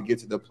while to get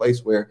to the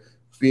place where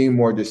being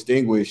more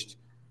distinguished,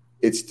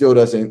 it still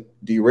doesn't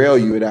derail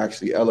you. It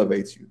actually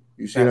elevates you.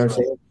 You see what I'm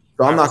saying?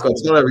 So I'm not going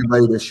to tell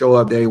everybody to show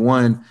up day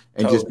one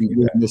and just be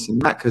doing this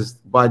and that, because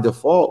by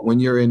default, when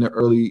you're in the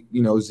early,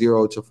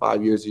 0 to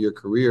 5 years of your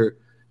career,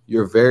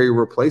 you're very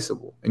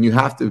replaceable, and you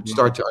have to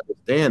start to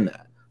understand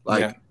that.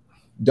 Like,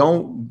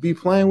 don't be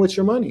playing with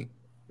your money.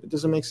 It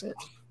doesn't make sense.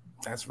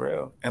 That's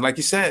real. And like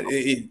you said,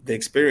 the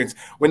experience,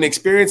 when the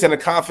experience and the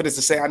confidence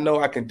to say, I know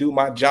I can do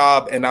my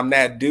job and I'm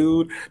that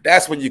dude,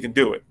 that's when you can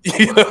do it.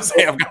 You know what I'm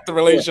saying? I've got the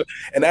relationship,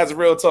 and that's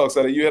real talk.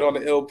 So that you hit on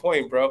the ill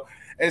point, bro.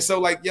 And so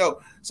like,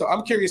 so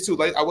I'm curious too,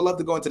 like, I would love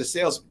to go into the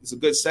sales. It's a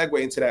good segue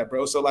into that,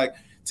 bro. So like,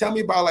 tell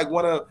me about like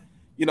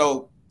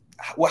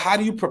how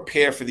do you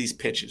prepare for these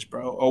pitches,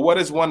 bro? Or what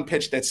is one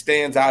pitch that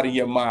stands out in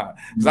your mind?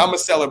 Because I'm a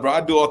seller, bro.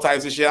 I do all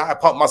types of shit. I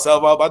pump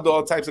myself up. I do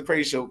all types of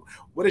crazy shit.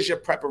 What is your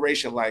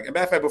preparation like? As a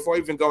matter of fact, before I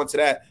even go into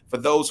that, for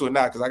those who are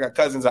not, because I got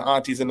cousins and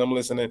aunties and them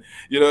listening,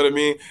 you know what I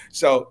mean?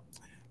 So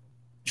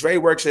Dre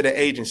works at an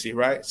agency,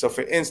 right? So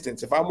for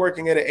instance, if I'm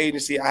working at an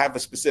agency, I have a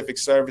specific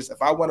service.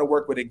 If I want to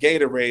work with a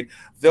Gatorade,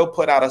 they'll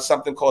put out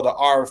something called an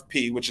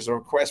RFP, which is a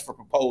request for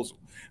proposal,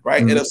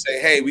 right? It'll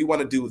say, hey, we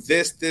want to do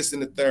this, this,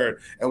 and the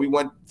third. And we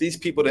want these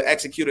people to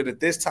execute it at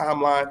this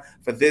timeline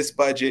for this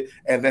budget.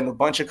 And then a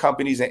bunch of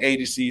companies and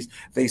agencies,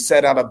 they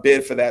set out a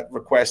bid for that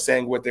request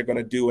saying what they're going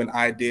to do and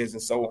ideas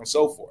and so on and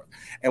so forth.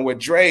 And what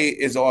Dre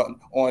is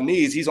on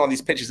these, he's on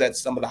these pitches at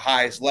some of the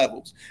highest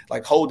levels,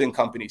 like holding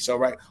companies. So,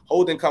 right,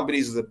 holding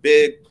companies is a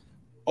big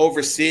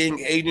overseeing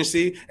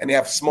agency, and they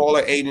have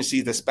smaller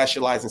agencies that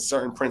specialize in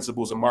certain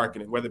principles of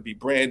marketing, whether it be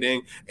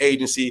branding,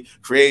 agency,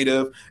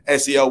 creative,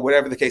 SEO,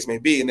 whatever the case may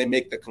be, and they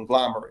make the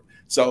conglomerate.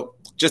 So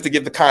just to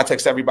give the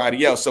context to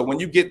everybody else. So when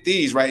you get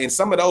these, right, and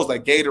some of those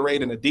like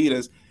Gatorade and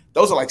Adidas,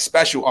 those are like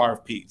special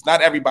RFPs.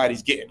 Not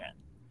everybody's getting that.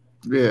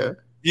 Yeah.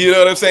 You know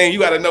what I'm saying? You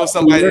got to know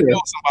somebody to know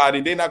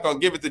somebody. They're not going to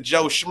give it to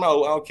Joe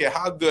Schmo. I don't care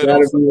how good.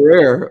 Gotta be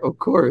rare, of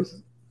course.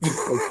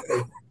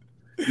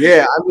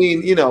 Yeah, I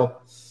mean,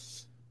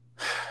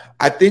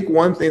 I think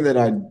one thing that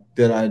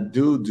I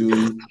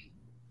do,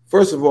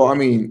 first of all, I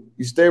mean,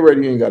 you stay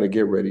ready and you got to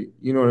get ready.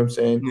 You know what I'm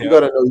saying? Yeah.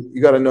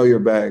 You got to know your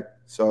bag.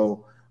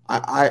 So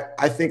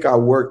I think I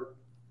worked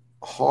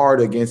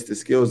hard against the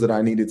skills that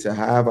I needed to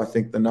have. I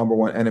think the number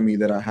one enemy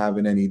that I have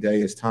in any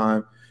day is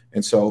time.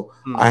 And so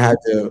I had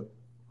to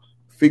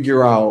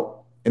figure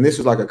out, and this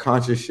was like a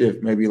conscious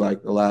shift, maybe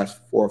like the last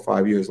 4 or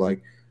 5 years,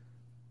 like,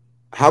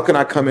 how can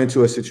I come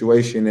into a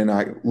situation and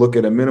I look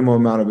at a minimum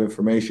amount of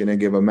information and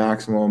give a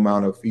maximum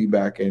amount of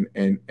feedback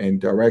and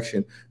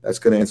direction that's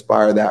going to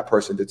inspire that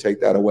person to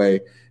take that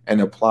away and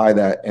apply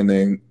that, and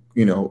then,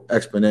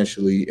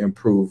 exponentially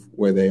improve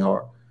where they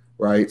are,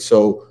 right?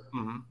 So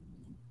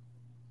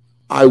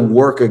I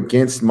work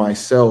against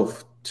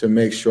myself to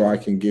make sure I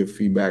can give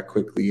feedback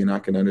quickly and I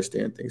can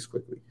understand things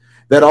quickly.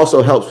 That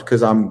also helps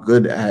because I'm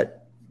good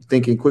at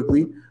thinking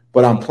quickly,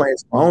 but I'm playing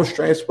my own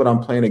strengths, but I'm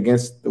playing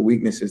against the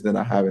weaknesses that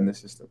I have in the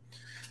system.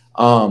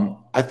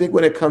 I think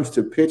when it comes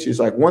to pitches,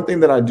 like one thing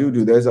that I do,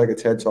 there's like a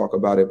TED talk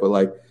about it, but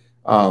like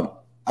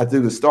I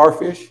do the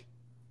starfish.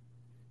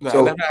 No,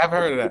 so, I've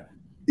heard of that.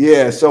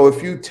 Yeah. So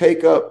if you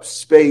take up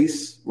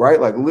space,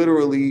 right, like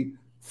literally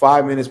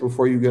 5 minutes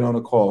before you get on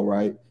a call,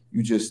 right,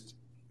 you just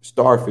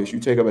starfish, you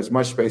take up as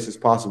much space as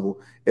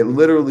possible. It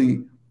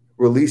literally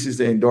releases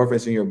the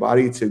endorphins in your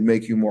body to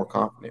make you more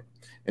confident.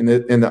 And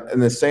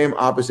the same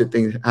opposite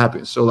thing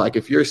happens. So like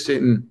if you're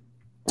sitting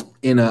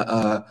in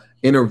a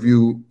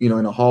interview, in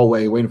a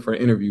hallway waiting for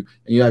an interview,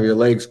 and you have your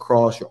legs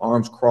crossed, your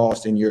arms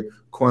crossed, and you're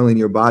coiling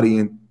your body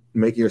and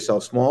making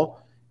yourself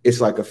small, it's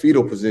like a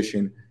fetal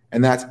position.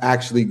 And that's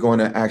actually going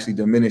to actually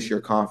diminish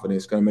your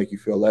confidence. It's going to make you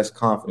feel less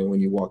confident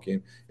when you walk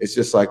in. It's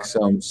just like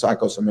some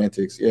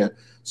psychosemantics. Yeah.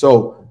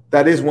 So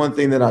that is one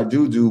thing that I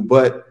do.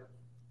 But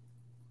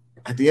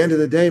at the end of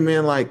the day,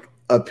 man, like,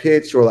 a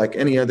pitch or like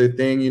any other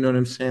thing, you know what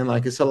I'm saying?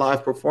 Like, it's a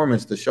live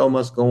performance. The show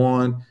must go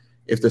on.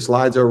 If the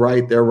slides are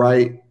right, they're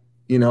right.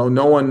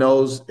 No one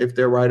knows if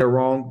they're right or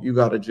wrong. You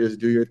got to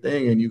just do your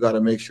thing and you got to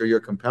make sure you're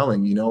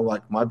compelling.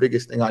 Like my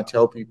biggest thing I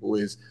tell people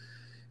is,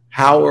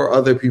 how are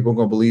other people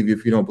going to believe you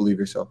if you don't believe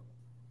yourself?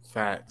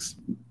 Facts.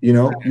 You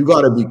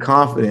got to be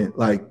confident.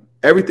 Like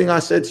everything I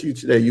said to you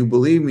today, you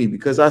believe me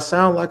because I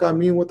sound like I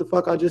mean what the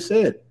fuck I just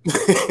said.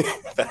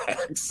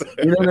 Thanks.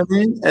 You know what I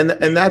mean?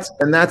 And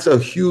that's a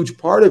huge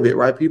part of it,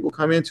 right? People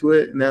come into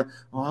it and they're,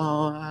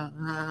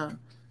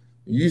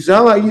 you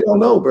sound like you don't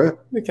know, bro.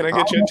 Can I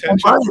get your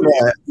attention?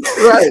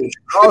 Right.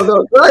 Oh,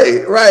 no,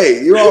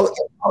 right. You're all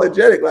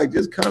apologetic. Like,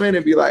 just come in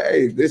and be like,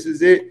 hey, this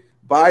is it.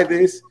 Buy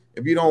this.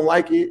 If you don't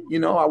like it,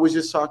 I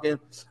was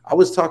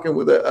talking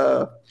with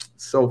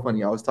so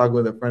funny. I was talking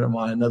with a friend of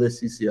mine, another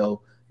CCO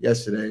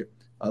yesterday,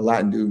 a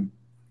Latin dude.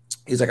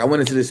 He's like, I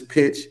went into this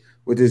pitch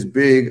with this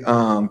big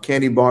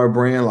candy bar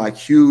brand, like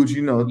huge,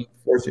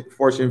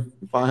 Fortune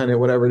 500,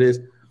 whatever it is.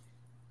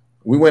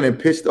 We went and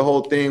pitched the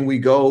whole thing. We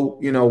go,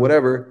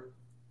 whatever.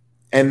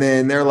 And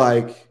then they're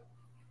like,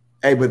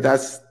 hey, but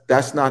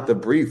that's not the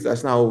brief.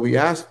 That's not what we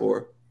asked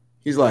for.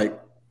 He's like,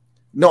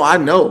 no, I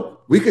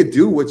know. We could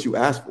do what you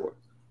asked for.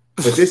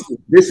 But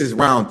this is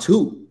round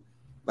 2.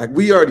 Like,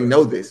 we already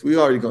know this. We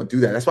already going to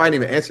do that. That's why I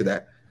didn't even answer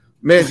that.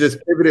 Man just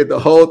pivoted the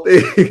whole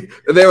thing.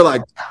 And they were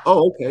like,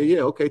 oh, okay, yeah,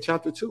 okay,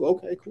 chapter 2.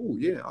 Okay, cool.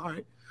 Yeah, all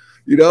right.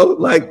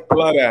 Like, I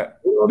love that.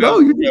 No,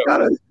 you just got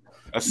to.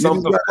 That's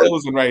something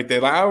closing right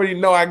there. Like, I already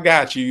know I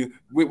got you.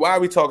 Why are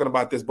we talking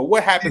about this? But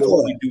what happens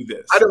when we do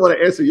this? I didn't want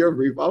to answer your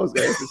brief. I was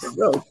going to answer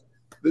something else.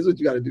 This is what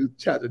you got to do,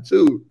 chapter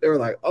 2. They were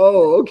like,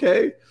 oh,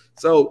 okay.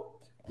 So,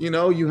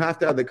 you have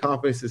to have the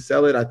confidence to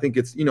sell it. I think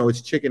it's,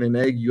 it's chicken and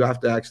egg. You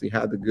have to actually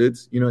have the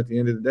goods, at the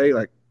end of the day.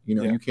 Like,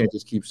 you can't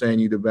just keep saying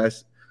you're the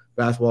best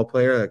basketball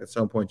player. Like, at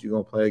some point you're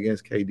going to play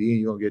against KD and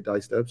you're going to get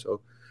diced up.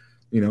 So,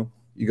 you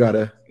got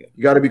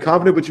to be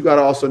confident, but you got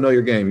to also know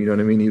your game. You know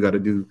what I mean? You got to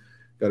do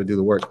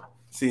the work.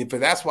 See, but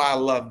that's why I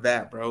love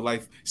that, bro.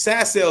 Like,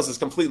 SaaS sales is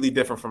completely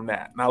different from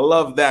that. And I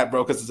love that,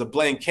 bro, because it's a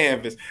blank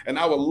canvas. And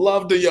I would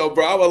love to,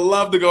 I would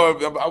love to go.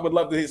 I would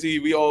love to see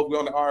we all go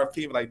on the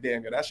RFP. Like,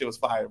 damn, that shit was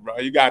fire, bro.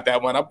 You got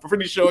that one. I'm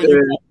pretty sure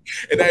you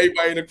and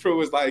everybody in the crew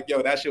was like,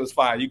 yo, that shit was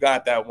fire. You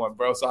got that one,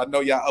 bro. So I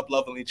know y'all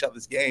up-leveling each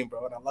other's game,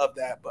 bro. And I love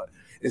that. But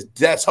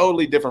that's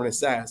totally different than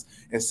SaaS.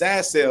 And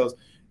SaaS sales,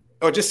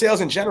 or just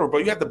sales in general, bro,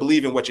 you have to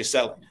believe in what you're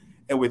selling.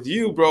 And with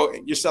you, bro,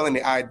 you're selling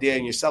the idea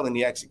and you're selling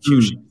the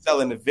execution, you're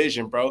selling the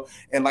vision, bro.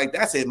 And like,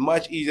 that's it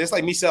much easier. It's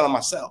like me selling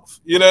myself.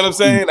 You know what I'm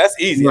saying? That's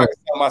easy. Right. I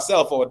can sell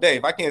myself all day.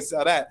 If I can't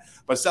sell that,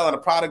 but selling a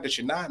product that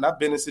you're not, and I've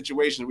been in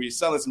situations where you're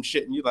selling some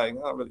shit and you're like,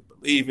 I don't really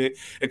believe it.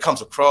 It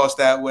comes across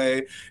that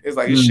way. It's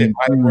like, this shit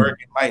might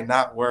work. It might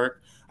not work.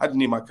 I just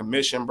need my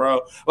commission,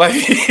 bro. Like,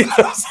 you know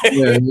what I'm saying?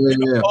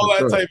 Yeah, all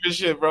that type of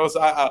shit, bro.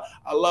 So I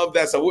love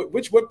that. So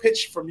what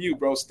pitch from you,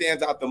 bro,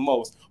 stands out the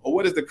most? Or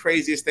what is the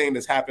craziest thing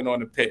that's happened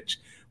on the pitch?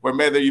 Where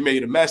whether you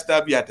made it messed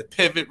up, you had to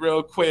pivot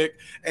real quick,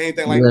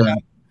 anything like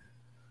that?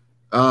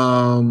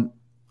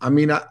 I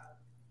mean,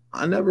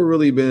 I never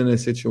really been in a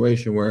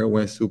situation where it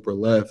went super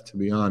left, to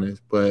be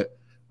honest. But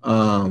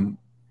the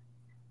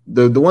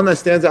one that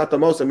stands out the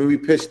most, I mean, we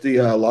pitched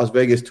the Las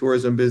Vegas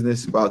tourism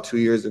business about 2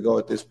 years ago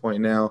at this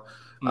point now.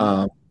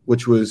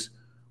 Which was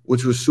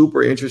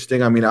super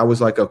interesting. I mean, I was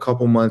like a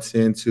couple months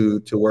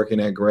into working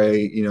at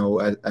Gray,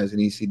 as an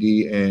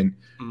ECD, and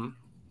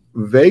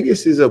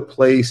Vegas is a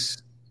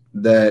place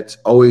that's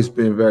always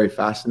been very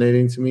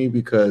fascinating to me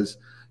because,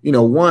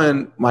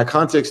 one, my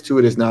context to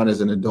it is not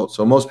as an adult.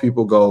 So most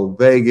people go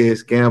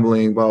Vegas,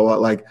 gambling, blah, blah.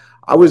 Like,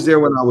 I was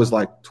there when I was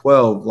like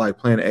 12, like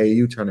playing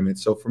AAU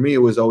tournaments. So for me, it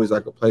was always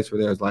like a place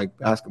where there's like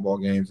basketball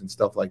games and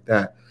stuff like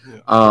that.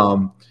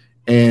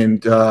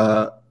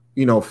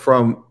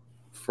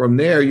 From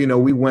there,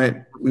 we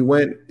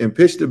went and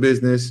pitched the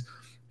business,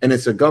 and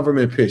it's a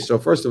government pitch. So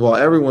first of all,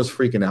 everyone's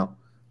freaking out,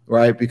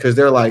 right? Because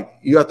they're like,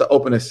 you have to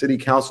open a city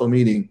council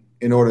meeting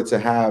in order to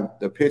have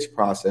the pitch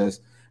process.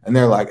 And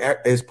they're like,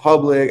 it's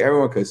public,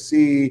 everyone could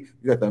see.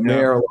 You got the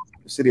mayor of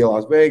the city of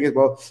Las Vegas,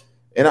 bro.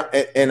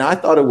 And I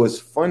thought it was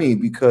funny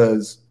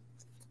because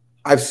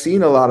I've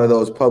seen a lot of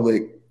those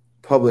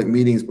public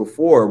meetings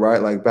before,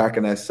 right? Like back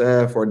in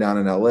SF or down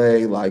in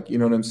LA, like, you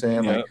know what I'm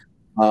saying? Yeah.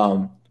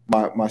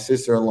 Like, my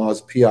sister-in-law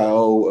is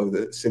PIO of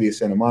the city of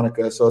Santa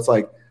Monica. So it's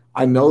like,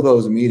 I know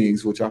those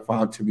meetings, which I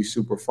found to be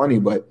super funny,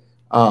 but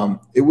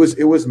it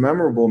was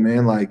memorable,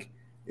 man. Like,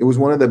 it was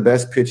one of the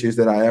best pitches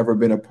that I ever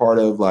been a part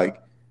of.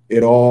 Like,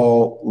 it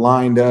all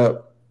lined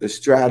up, the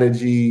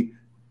strategy,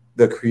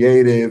 the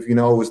creative, it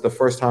was the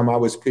first time I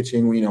was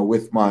pitching,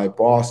 with my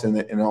boss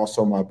and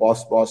also my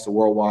boss, the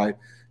worldwide,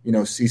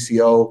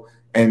 CCO.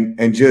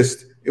 And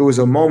just, it was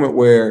a moment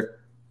where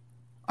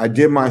I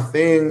did my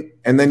thing,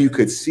 and then you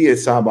could see it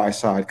side by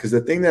side. Because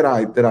the thing that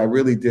I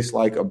really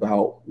dislike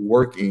about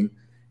working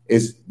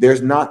is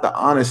there's not the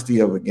honesty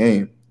of a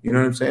game. You know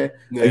what I'm saying?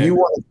 Yeah. If you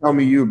want to tell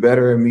me you're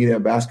better than me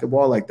at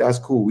basketball, like, that's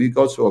cool. We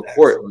go to a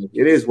court. Like,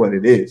 it is what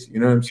it is. You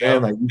know what I'm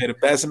saying? Like, the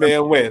best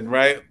man win,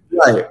 right?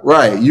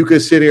 Right. You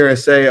could sit here and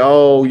say,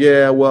 oh,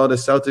 yeah, well, the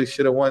Celtics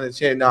should have won the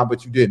championship. Nah,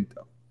 but you didn't,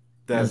 though.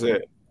 That's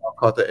it. I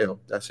caught the L.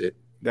 That's it.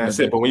 That's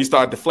it. But when you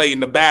start deflating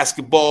the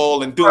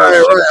basketball and doing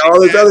all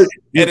this other,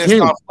 and then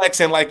start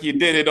flexing like you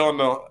did it on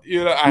the,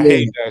 I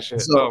hate that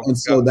shit.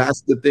 So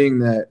that's the thing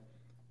that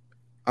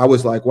I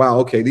was like, wow,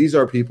 okay, these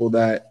are people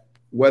that,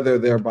 whether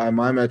they're by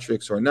my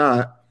metrics or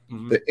not,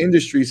 The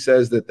industry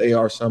says that they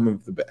are some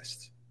of the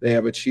best. They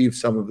have achieved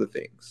some of the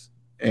things.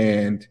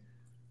 And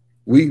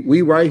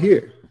we right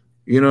here.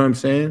 You know what I'm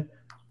saying?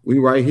 We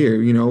right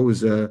here. You know,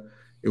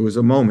 it was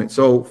a moment.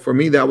 So for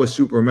me, that was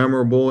super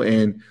memorable.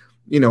 And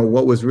you know,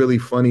 what was really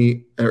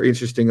funny or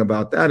interesting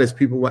about that is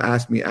people would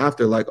ask me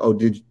after, like, oh,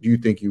 do you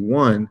think you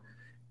won?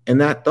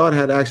 And that thought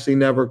had actually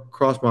never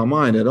crossed my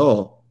mind at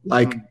all.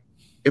 Like,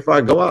 if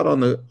I go out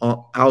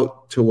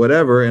out to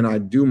whatever and I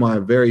do my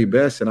very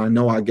best and I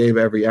know I gave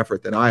every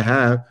effort that I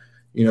have,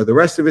 you know, the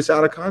rest of it's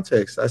out of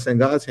context. That's in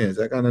God's hands.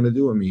 That got nothing to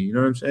do with me. You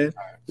know what I'm saying?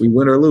 We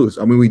win or lose.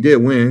 I mean, we did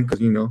win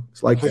because, you know,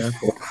 it's like that.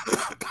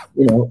 But,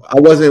 you know, I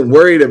wasn't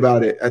worried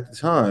about it at the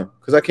time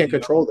because I can't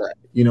control that,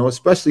 you know,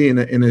 especially in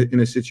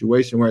a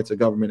situation where it's a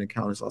government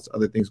account. There's lots of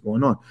other things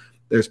going on.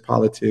 There's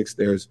politics.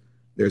 There's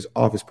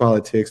office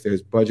politics.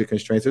 There's budget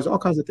constraints. There's all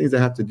kinds of things that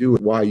have to do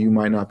with why you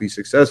might not be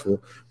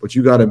successful. But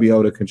you got to be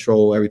able to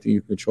control everything.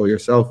 You control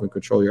yourself and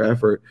control your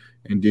effort.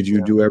 And did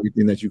you do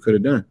everything that you could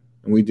have done?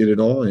 And we did it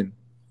all. And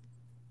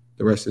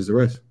the rest is the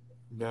rest.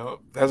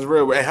 No, that's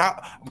real. And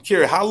I'm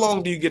curious, how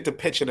long do you get to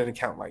pitch in an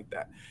account like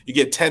that? You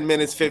get 10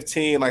 minutes,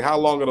 15? Like, how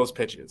long are those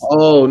pitches?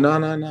 Oh,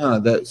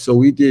 no. So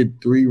we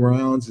did 3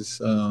 rounds. It's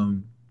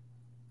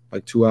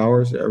like 2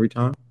 hours every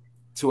time.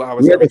 2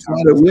 hours. We had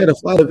to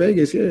fly to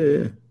Vegas.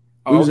 Yeah.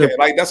 Oh, okay,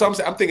 like that's what I'm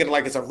saying. I'm thinking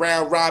like it's a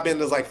round robin.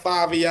 There's like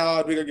 5 of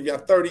y'all. We're gonna give y'all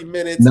 30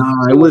 minutes.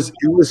 Nah, it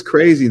was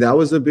crazy. That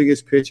was the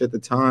biggest pitch at the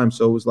time.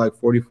 So it was like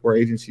 44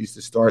 agencies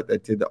to start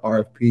that did the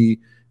RFP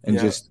and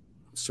just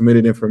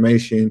submitted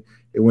information.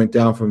 It went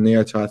down from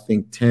there to I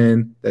think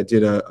 10 that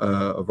did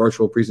a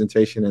virtual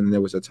presentation, and then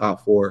there was a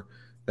top 4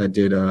 that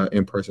did a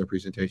in-person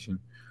presentation.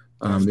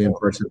 The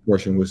in-person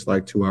portion was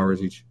like 2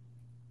 hours each.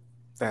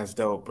 That's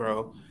dope,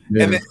 bro.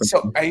 Yeah. And then,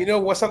 so you know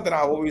what's something I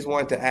always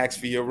wanted to ask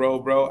for your role,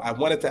 bro? I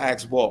wanted to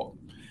ask Walt,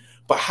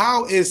 but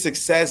how is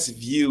success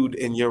viewed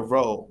in your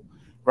role?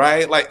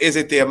 Right? Like, is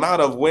it the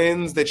amount of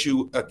wins that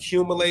you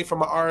accumulate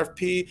from an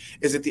RFP?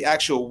 Is it the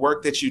actual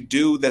work that you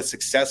do that's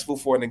successful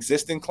for an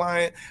existing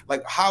client?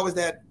 Like, how is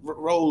that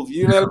role?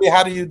 You know what I mean?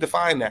 How do you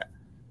define that?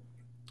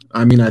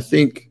 I mean, I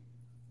think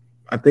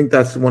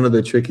that's one of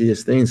the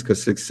trickiest things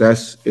because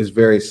success is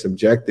very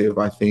subjective.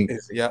 I think,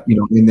 you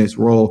know, in this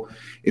role,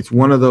 it's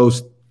one of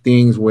those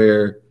things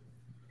where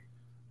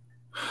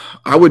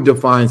I would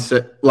define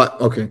to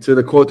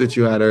the quote that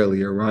you had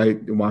earlier,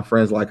 right? My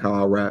friends like how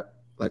I rap.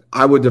 Like,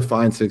 I would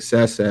define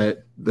success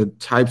at the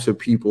types of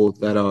people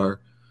that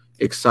are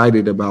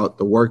excited about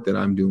the work that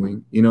I'm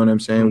doing. You know what I'm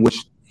saying?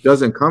 Which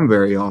doesn't come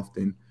very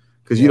often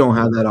because you don't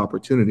have that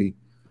opportunity.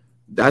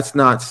 That's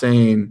not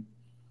saying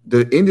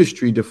the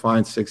industry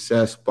defines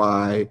success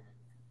by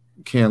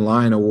Cannes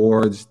Lion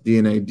Awards,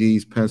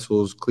 DNADs,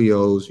 pencils,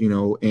 Clios, you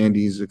know,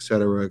 Andes, et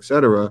cetera, et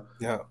cetera.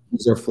 Yeah.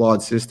 These are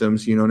flawed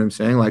systems. You know what I'm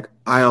saying? Like,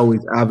 I always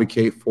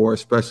advocate for,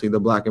 especially the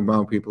Black and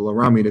brown people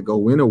around me, to go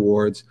win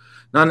awards,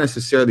 not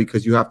necessarily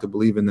because you have to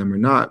believe in them or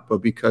not,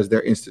 but because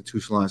they're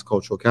institutionalized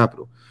cultural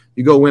capital.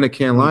 You go win a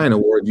Cannes Lion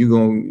Award,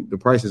 the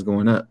price is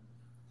going up.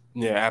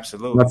 Yeah,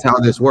 absolutely. That's how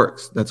this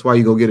works. That's why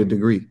you go get a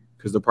degree,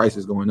 because the price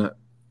is going up.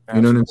 Absolutely.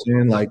 You know what I'm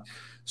saying? Like,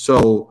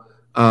 so,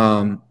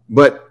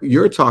 but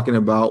you're talking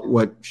about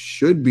what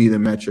should be the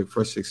metric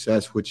for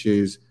success, which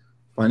is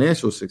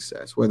financial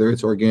success, whether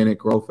it's organic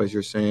growth, as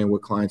you're saying,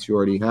 with clients you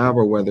already have,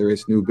 or whether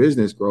it's new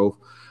business growth.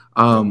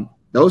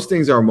 Those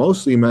things are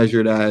mostly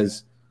measured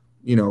as,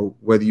 you know,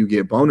 whether you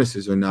get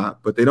bonuses or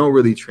not, but they don't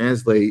really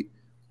translate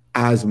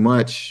as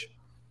much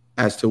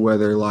as to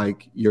whether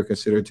like you're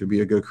considered to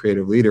be a good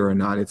creative leader or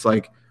not. It's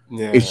like,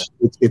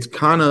 it's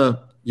kind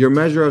of your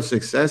measure of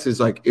success is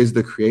like, is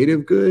the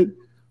creative good?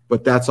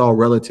 But that's all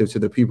relative to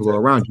the people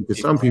around you.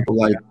 Because some people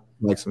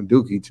like some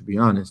Dookie, to be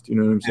honest. You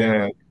know what I'm saying?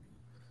 Yeah.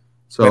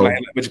 So,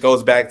 which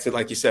goes back to,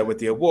 like you said, with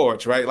the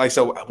awards, right? Like,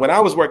 so when I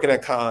was working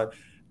at Cannes,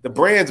 the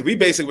brands, we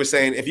basically were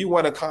saying, if you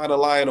want a Cannes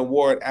Lion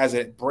Award as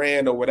a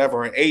brand or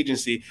whatever, an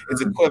agency,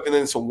 it's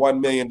equivalent to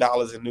 $1 million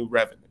in new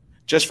revenue,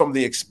 just from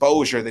the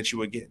exposure that you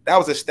would get. That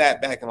was a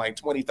stat back in like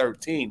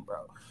 2013,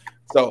 bro.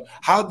 So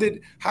how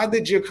did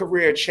your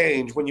career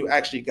change when you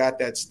actually got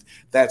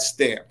that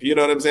stamp? You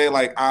know what I'm saying?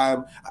 Like,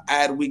 I'm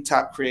Adweek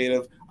top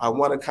creative. I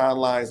won a Cannes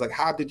Lions. Like,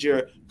 how did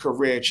your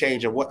career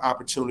change and what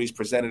opportunities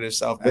presented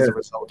itself as a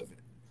result of it?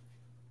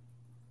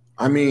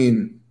 I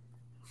mean,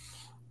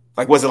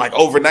 like, was it like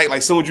overnight?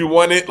 Like, soon as you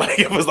won it, like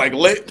it was like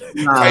lit.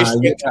 I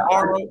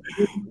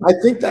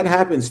think that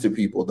happens to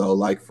people though.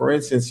 Like, for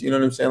instance, you know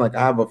what I'm saying? Like, I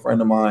have a friend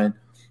of mine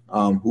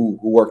who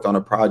worked on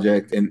a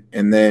project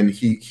and then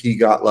he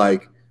got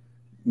like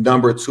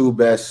number 2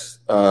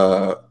 best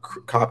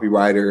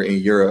copywriter in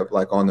Europe,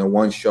 like on the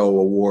One Show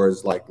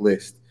Awards like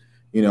list,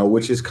 you know,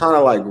 which is kind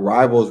of like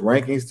rivals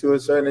rankings to a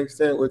certain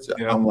extent, which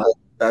I'm like,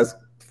 that's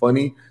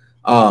funny.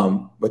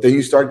 But then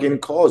you start getting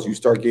calls, you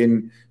start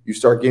getting,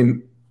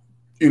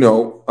 you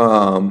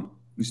know,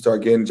 you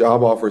start getting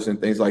job offers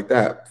and things like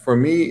that. For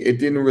me, it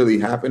didn't really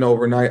happen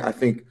overnight. I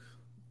think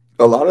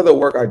a lot of the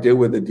work I did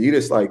with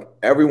Adidas, like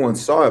everyone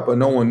saw it, but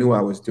no one knew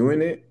I was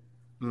doing it.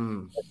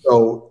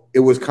 So it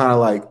was kind of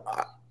like,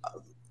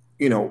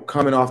 you know,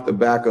 coming off the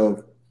back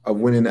of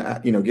winning,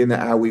 getting the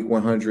Adweek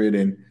 100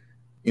 and,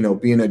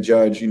 being a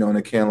judge, in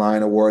the Cannes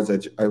Lion Awards.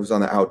 I was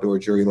on the outdoor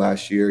jury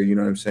last year, you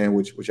know what I'm saying?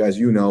 Which as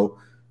you know,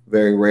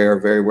 very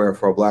rare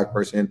for a Black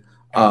person.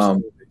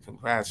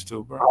 Congrats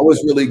too, bro. I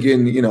was really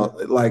getting,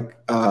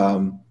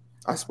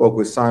 I spoke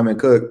with Simon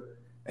Cook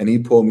and he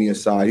pulled me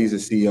aside. He's the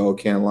CEO of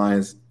Cannes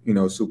Lions,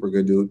 super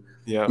good dude.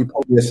 Yeah. He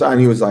pulled me aside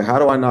and he was like, how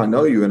do I not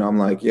know you? And I'm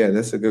like, yeah,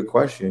 that's a good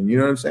question. You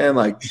know what I'm saying?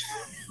 Like,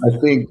 I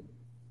think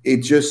it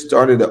just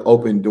started to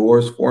open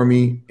doors for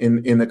me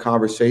in the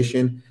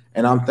conversation.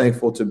 And I'm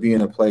thankful to be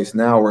in a place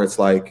now where it's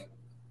like,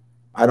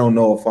 I don't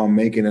know if I'm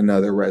making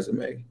another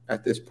resume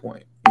at this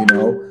point,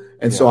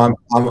 And so I'm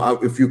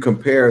if you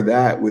compare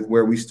that with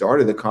where we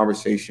started the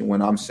conversation,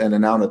 when I'm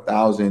sending out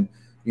 1,000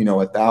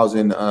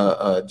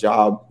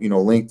 job,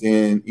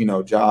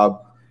 LinkedIn,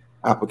 job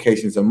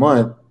applications a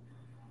month,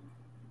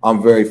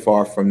 I'm very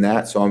far from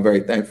that. So I'm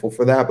very thankful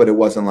for that, but it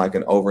wasn't like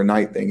an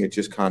overnight thing. It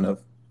just kind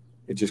of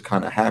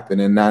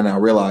happened. And now I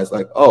realize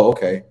like, oh,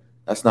 okay,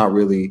 that's not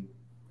really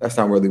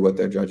what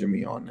they're judging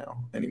me on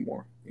now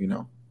anymore,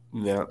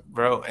 Yeah,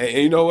 bro.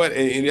 And you know what?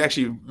 And it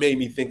actually made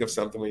me think of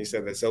something when you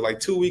said that. So like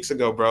 2 weeks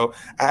ago, bro,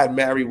 I had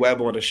Mary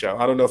Webb on the show.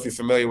 I don't know if you're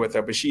familiar with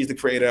her, but she's the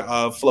creator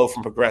of Flow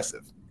from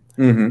Progressive.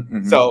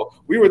 So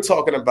we were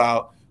talking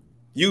about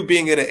you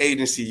being at an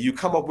agency, you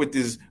come up with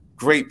this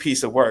great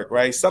piece of work,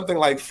 right? Something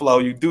like Flow,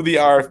 you do the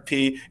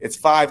RFP, it's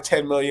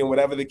 5-10 million,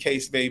 whatever the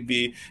case may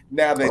be.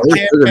 Now the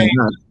campaign,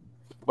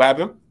 what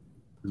happened?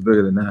 It's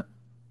bigger than that.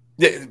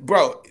 Yeah,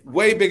 bro,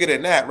 way bigger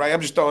than that, right?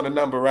 I'm just throwing a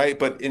number, right?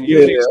 But in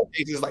usually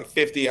cases like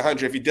 50,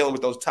 100 if you're dealing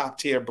with those top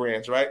tier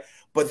brands, right?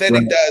 But then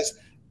it does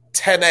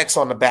 10x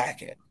on the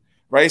back end,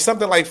 right?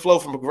 Something like Flow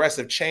from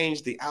Progressive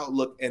changed the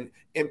outlook and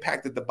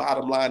impacted the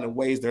bottom line in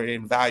ways that are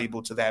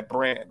invaluable to that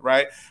brand,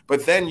 right?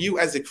 But then you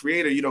as a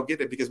creator, you don't get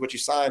it because what you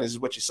sign is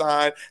what you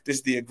sign. This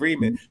is the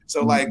agreement.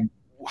 So like,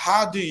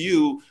 how do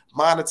you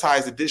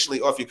monetize additionally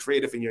off your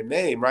creative in your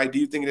name, right? Do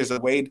you think there's a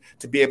way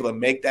to be able to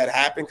make that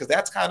happen? Because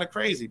that's kind of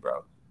crazy,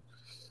 bro.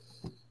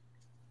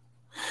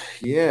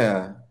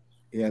 Yeah,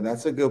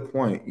 that's a good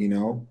point.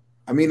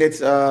 I mean, it's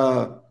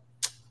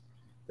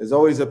there's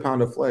always a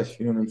pound of flesh.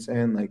 You know what I'm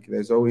saying? Like,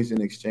 there's always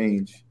an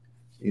exchange.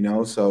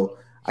 So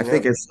I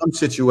think in some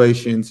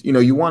situations,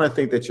 you want to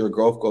think that your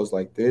growth goes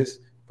like this,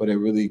 but it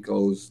really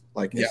goes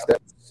like in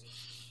steps.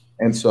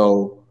 And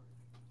so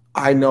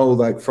I know,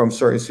 like, from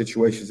certain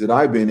situations that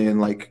I've been in,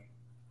 like,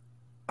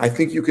 I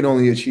think you can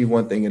only achieve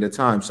one thing at a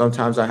time.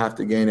 Sometimes I have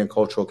to gain in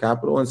cultural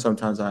capital, and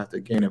sometimes I have to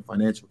gain in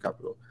financial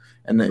capital.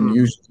 And then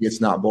usually it's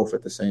not both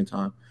at the same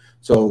time.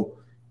 So,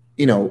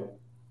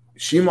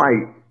 she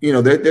might,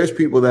 there's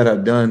people that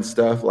have done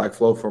stuff like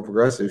Flow from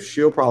Progressive.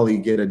 She'll probably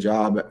get a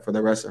job for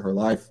the rest of her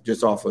life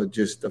just off of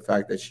just the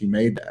fact that she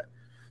made that.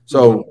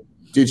 So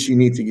did she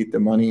need to get the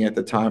money at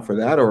the time for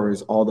that? Or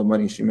is all the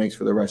money she makes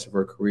for the rest of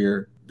her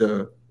career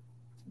the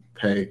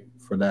pay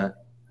for that?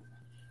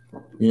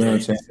 You know what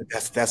I'm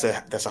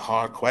saying? That's a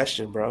hard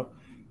question, bro.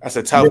 That's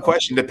a tough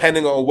question. Depends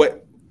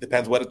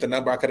what is the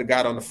number I could have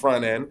got on the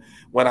front end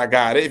when I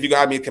got it. If you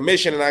got me a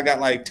commission and I got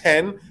like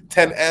 10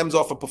 M's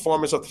off of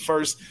performance of the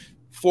first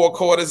 4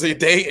 quarters a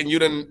day and you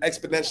done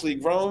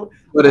exponentially grown.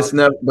 But it's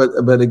never,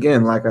 but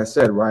again, like I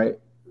said, right,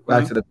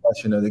 back to the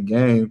question of the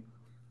game,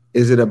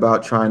 is it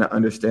about trying to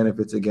understand if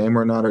it's a game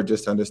or not, or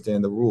just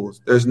understand the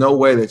rules? There's no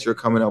way that you're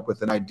coming up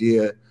with an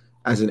idea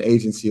as an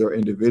agency or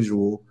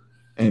individual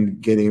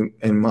and getting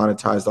and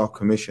monetized off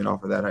commission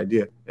off of that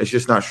idea. It's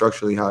just not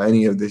structurally how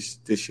any of this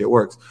shit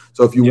works.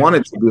 So if you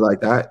wanted to be like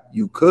that,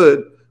 you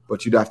could,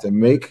 but you'd have to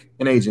make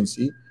an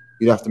agency.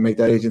 You'd have to make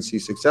that agency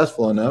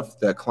successful enough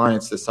that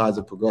clients the size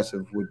of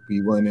Progressive would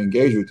be willing to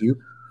engage with you.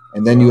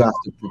 And then you have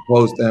to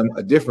propose them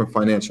a different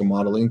financial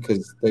modeling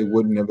because they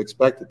wouldn't have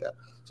expected that.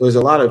 So there's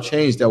a lot of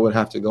change that would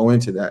have to go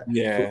into that.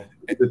 Yeah.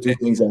 The two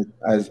things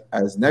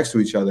as next to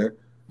each other.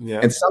 Yeah.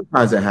 And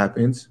sometimes it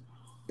happens,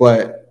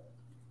 but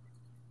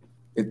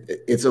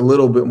it's a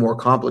little bit more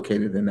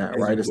complicated than that,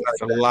 right? It's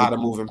a lot of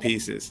moving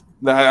pieces.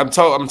 No, I'm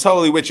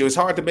totally with you. It's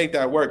hard to make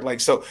that work. Like,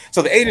 so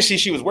the agency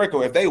she was working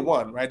with, they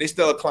won, right? They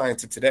still a client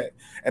to today.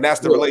 And that's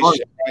the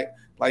relationship, right?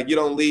 Like, you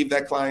don't leave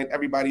that client,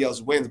 everybody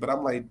else wins. But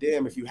I'm like,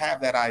 damn, if you have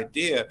that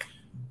idea,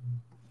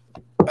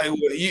 like,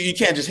 you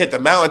can't just hit the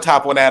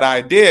mountaintop on that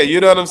idea.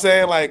 You know what I'm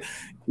saying? Like,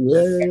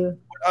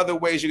 other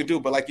ways you can do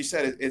it. But like you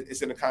said,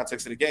 it's in the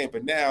context of the game.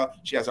 But now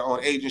she has her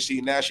own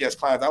agency. Now she has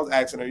clients. I was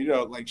asking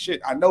her, like,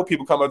 shit, I know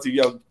people come up to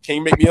you, yo, can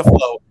you make me a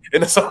flow?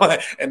 And so,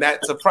 and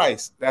that's a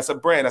price. That's a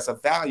brand. That's a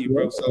value,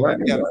 bro. So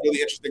we got a really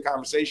interesting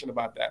conversation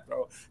about that,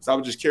 bro. So I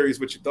was just curious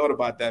what you thought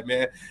about that,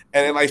 man.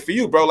 And then, like, for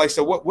you, bro, like,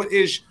 so what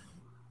is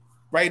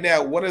right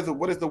now, what is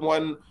the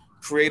one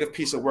creative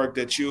piece of work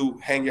that you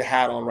hang your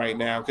hat on right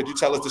now? Could you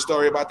tell us the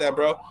story about that,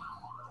 bro?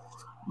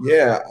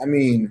 Yeah, I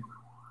mean,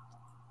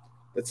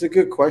 that's a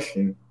good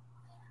question.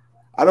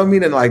 I don't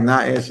mean to like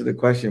not answer the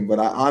question, but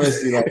I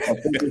honestly I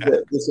think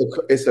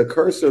it's a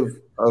curse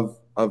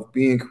of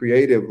being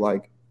creative.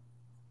 Like,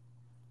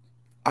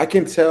 I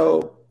can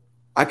tell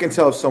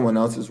if someone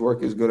else's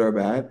work is good or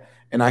bad,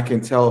 and I can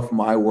tell if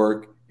my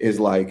work is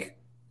like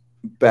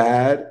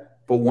bad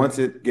but once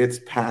it gets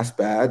past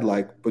bad,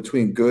 like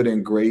between good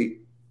and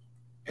great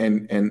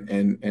and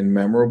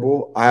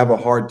memorable, I have a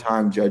hard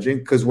time judging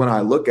because when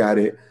I look at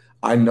it,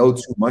 I know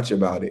too much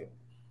about it.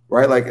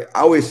 Right? Like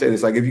I always say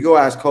this, like if you go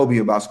ask Kobe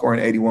about scoring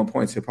 81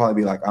 points, he'll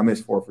probably be like, I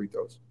missed 4 free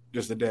throws.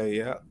 Just a day,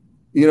 yeah.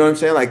 You know what I'm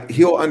saying? Like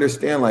he'll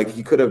understand like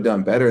he could have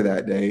done better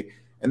that day.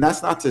 And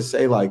that's not to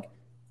say like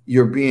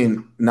you're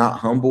being not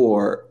humble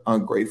or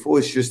ungrateful.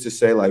 It's just to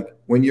say like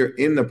when you're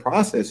in the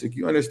process, like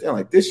you understand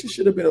like this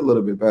should have been a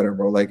little bit better,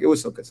 bro. Like it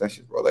was some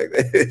concessions, bro. Like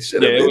it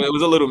should have been. It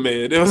was a little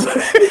mid. It was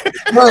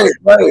right.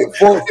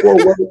 For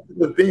what it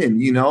could have been,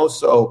 you know.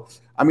 So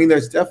I mean,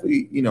 there's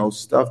definitely, you know,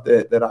 stuff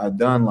that I've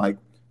done. Like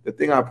the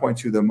thing I point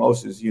to the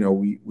most is, you know,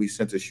 we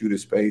sent a shoe to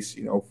space,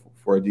 you know,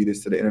 for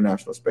Adidas to the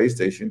International Space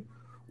Station,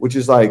 which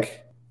is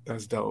like,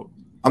 that's dope.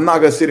 I'm not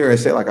gonna sit here and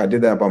say like I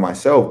did that by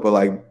myself, but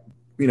like,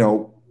 you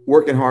know,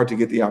 working hard to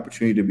get the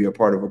opportunity to be a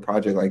part of a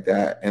project like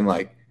that and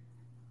like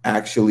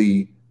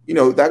actually, you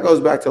know, that goes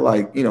back to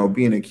like, you know,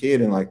 being a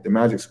kid and like the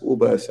Magic School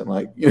Bus and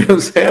like, you know what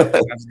I'm saying?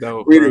 Like, that's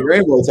dope. Reading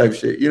Rainbow type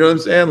shit. You know what I'm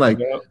saying? Like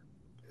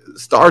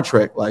Star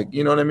Trek, like,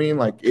 you know what I mean?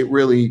 Like that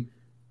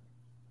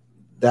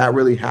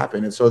really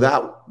happened. And so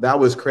that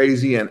was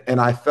crazy. And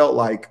I felt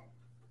like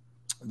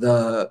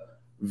the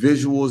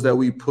visuals that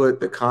we put,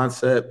 the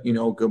concept, you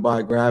know,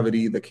 Goodbye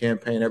Gravity, the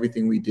campaign,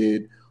 everything we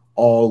did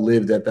all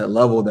lived at that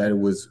level that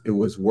it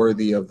was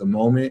worthy of the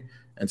moment.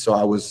 And so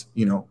I was,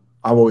 you know,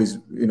 I'm always,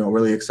 you know,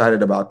 really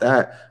excited about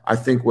that. I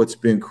think what's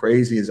been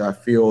crazy is I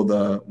feel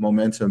the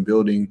momentum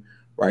building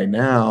right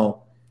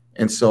now.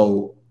 And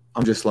so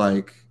I'm just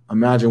like,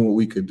 imagine what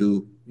we could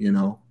do, you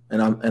know,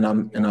 and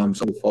I'm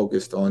so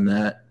focused on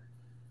that.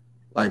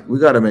 Like we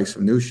got to make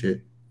some new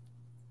shit.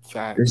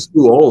 Fact. It's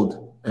too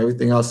old.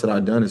 Everything else that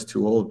I've done is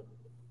too old.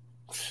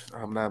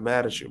 I'm not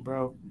mad at you,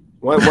 bro.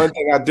 One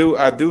thing I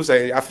do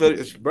say, I feel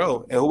it's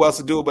bro, and who else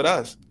to do it but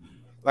us?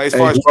 Like as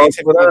far as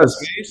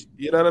creativity,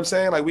 you know what I'm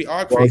saying? Like we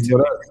are creative.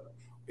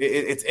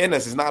 It's in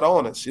us. It's not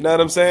on us. You know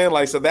what I'm saying?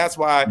 Like so that's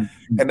why,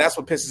 and that's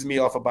what pisses me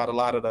off about a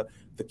lot of the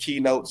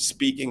keynote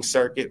speaking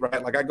circuit,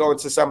 right? Like I go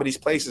into some of these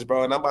places,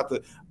 bro, and I'm about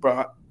to,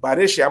 bro. By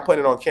this year, I'm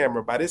putting it on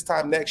camera. By this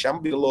time next year, I'm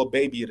gonna be the little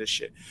baby of this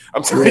shit.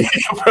 I'm telling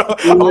you, bro.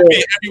 I'm gonna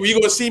be everywhere. You're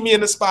gonna see me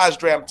in the spots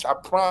draft. I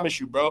promise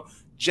you, bro.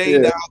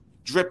 Jade out,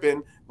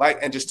 dripping. Like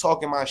and just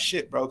talking my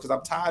shit, bro, because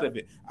I'm tired of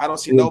it. I don't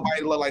see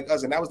nobody look like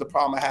us, and that was the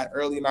problem I had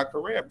early in our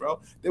career, bro.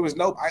 There was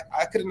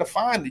I couldn't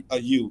find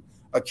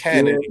a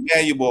Cannon,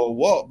 Emmanuel, a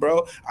Walt,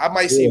 bro. I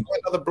might see one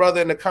other brother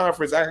in the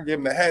conference. I can give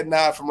him the head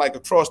nod from like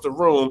across the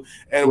room,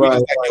 and we just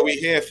like, yo, we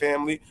here,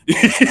 family. You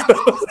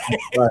know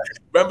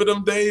Remember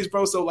them days,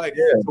 bro? So like,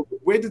 so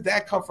where did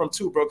that come from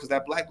too, bro? Because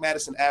that Black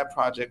Madison ad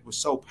project was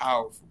so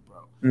powerful,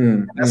 bro.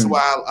 And that's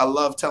why I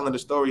love telling the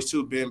stories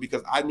too, Ben,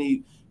 because I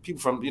need people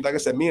from, like I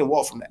said, me and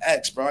Walt from the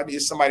X, bro. I need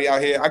somebody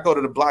out here. I go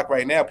to the block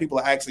right now. People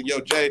are asking,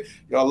 yo, Jay,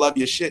 yo, I love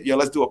your shit. Yo,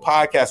 let's do a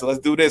podcast. Let's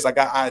do this. I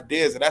got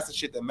ideas. And that's the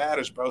shit that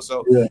matters, bro.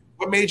 So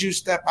what made you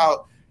step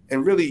out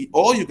and really,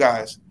 all you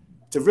guys,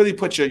 to really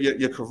put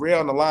your career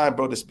on the line,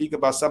 bro, to speak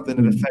about something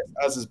that affects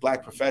us as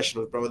Black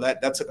professionals, bro?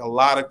 That took a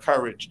lot of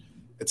courage.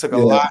 It took a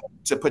lot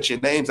to put your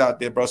names out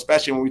there, bro,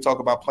 especially when we talk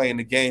about playing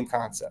the game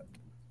concept.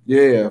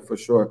 Yeah, for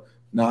sure.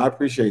 No, I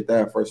appreciate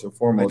that first and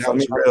foremost. That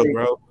was real,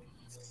 bro.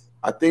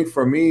 I think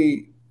for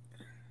me,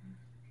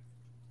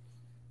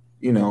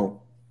 you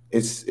know,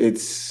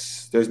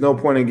 it's there's no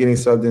point in getting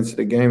subbed into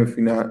the game if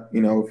you're not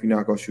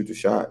gonna shoot the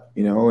shot,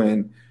 you know.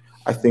 And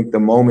I think the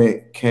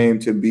moment came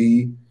to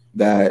be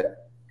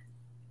that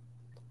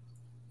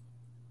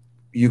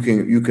you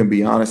can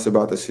be honest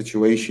about the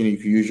situation. You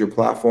can use your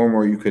platform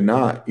or you could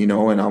not, you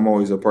know. And I'm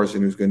always a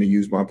person who's going to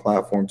use my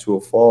platform to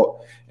a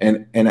fault.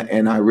 And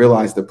I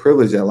realize the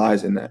privilege that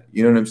lies in that.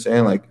 You know what I'm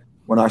saying? Like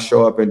when I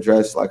show up and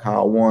dress like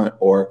how I want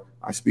or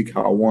I speak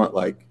how I want,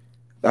 like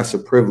that's a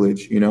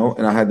privilege, you know.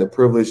 And I had the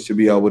privilege to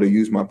be able to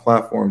use my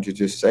platform to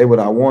just say what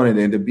I wanted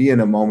and to be in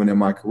a moment in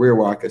my career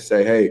where I could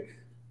say, hey,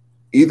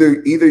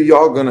 either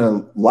y'all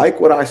gonna like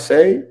what I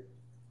say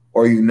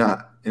or you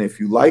not. And if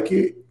you like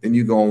it, then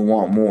you're gonna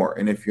want more.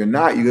 And if you're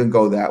not, you're gonna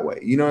go that way.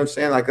 You know what I'm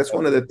saying? Like that's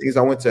one of the things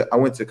I went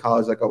to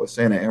college, like I was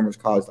saying, at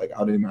Amherst College, like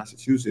out in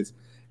Massachusetts.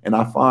 And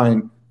I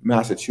find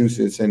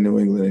Massachusetts and New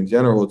England in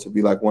general to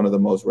be like one of the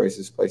most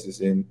racist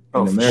places in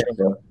America.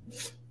 Sure.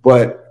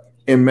 But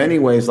in many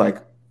ways, like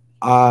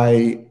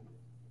I'd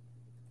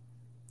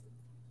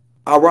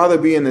rather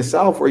be in the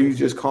South where you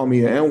just call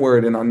me an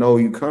N-word and I know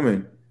you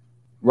coming,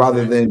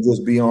 rather than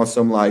just be on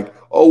some like,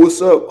 oh,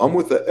 what's up? I'm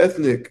with the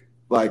ethnic.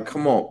 Like,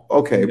 come on,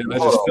 okay. Yeah,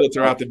 let's just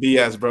filter out the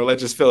BS, bro.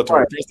 Let's just filter.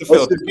 Right. Just the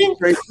filter.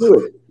 Straight to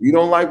it. You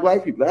don't like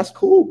Black people? That's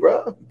cool,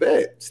 bro.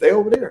 Bet. Stay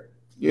over there.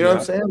 You know what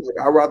I'm saying? Like,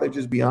 I'd rather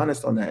just be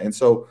honest on that. And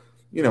so,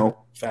 you know,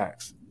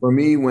 facts. For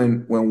me,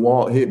 when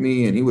Walt hit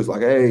me and he was like,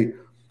 hey,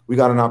 we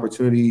got an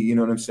opportunity, you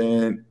know what I'm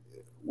saying?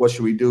 What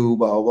should we do?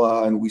 Blah, blah,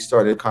 blah. And we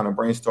started kind of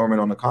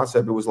brainstorming on the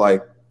concept. It was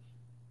like,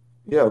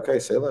 yeah, okay,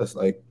 say less.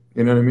 Like,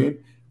 you know what I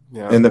mean?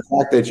 Yeah. And the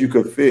fact that you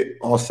could fit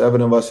all 7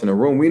 of us in a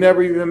room, we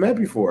never even met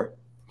before.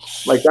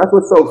 Like that's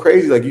what's so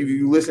crazy. Like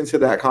you listen to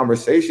that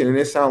conversation and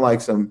it sounds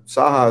like some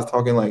Sahas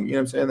talking like, you know what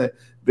I'm saying, that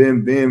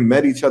been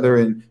met each other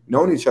and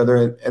known each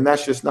other, and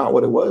that's just not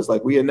what it was.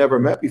 Like we had never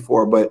met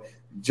before, but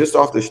just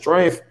off the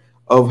strength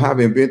of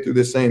having been through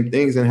the same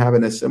things and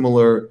having a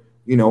similar,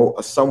 you know,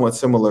 a somewhat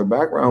similar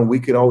background, we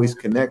could always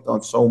connect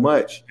on so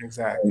much.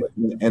 Exactly.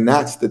 And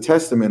that's the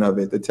testament of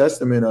it. The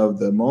testament of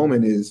the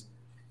moment is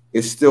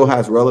it still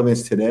has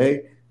relevance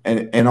today.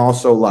 And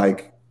also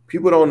like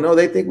people don't know,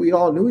 they think we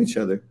all knew each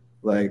other.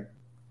 Like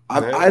I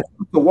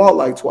talked to Walt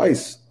like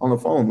twice on the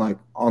phone, like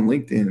on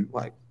LinkedIn,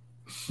 like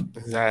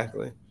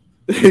exactly.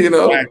 You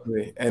know,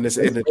 exactly. And it's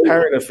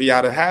imperative for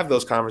y'all to have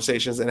those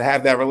conversations and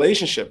have that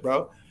relationship,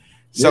 bro.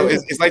 So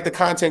it's like the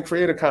content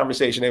creator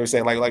conversation they were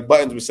saying, like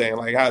Buttons was saying,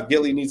 like how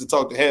Gilly needs to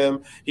talk to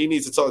him, he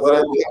needs to talk to them.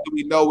 How do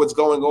we know what's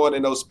going on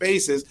in those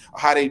spaces, or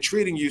how they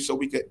treating you, so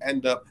we could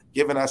end up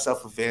giving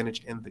ourselves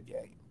advantage in the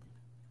game.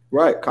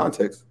 Right,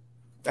 context.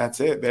 That's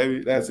it, baby.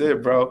 That's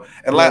it, bro.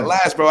 And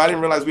last, bro, I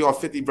didn't realize we on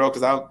 50, bro,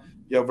 because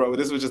bro,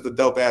 this was just a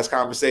dope ass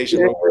conversation.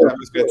 Bro. It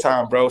was a good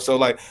time, bro. So,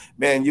 like,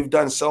 man, you've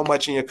done so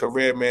much in your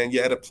career, man.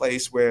 You're at a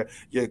place where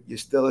you're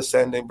still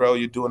ascending, bro.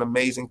 You're doing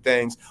amazing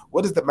things.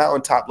 What does the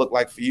mountaintop look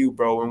like for you,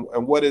 bro?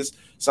 And what is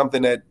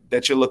something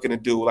that you're looking to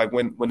do? Like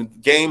when the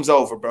game's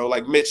over, bro.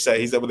 Like Mitch said,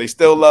 he said, "Well, they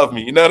still love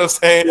me." You know what I'm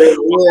saying?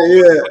 What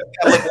does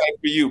that look like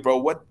for you, bro?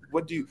 What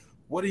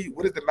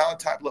does the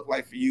mountaintop look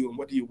like for you, and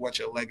what do you want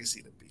your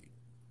legacy to be?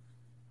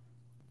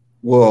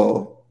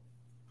 Well,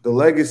 the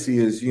legacy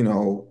is, you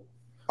know,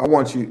 I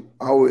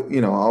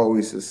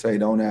always say,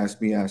 don't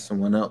ask me, ask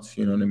someone else.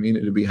 You know what I mean?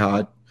 It'll be how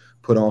I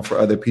put on for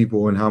other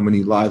people and how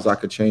many lives I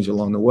could change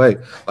along the way.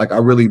 Like I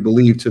really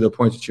believe, to the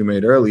point that you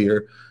made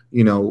earlier,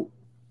 you know,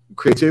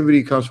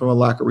 creativity comes from a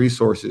lack of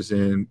resources,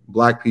 and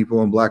Black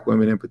people and Black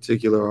women in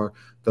particular are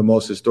the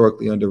most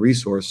historically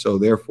under-resourced. So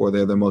therefore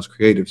they're the most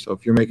creative. So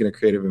if you're making a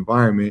creative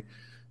environment,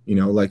 you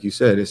know, like you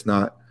said, it's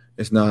not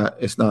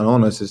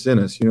on us, it's in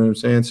us. You know what I'm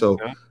saying? So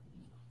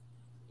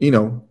you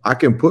know, I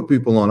can put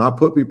people on. I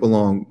put people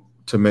on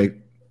to make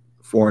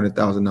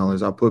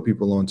 $400,000. I put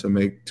people on to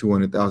make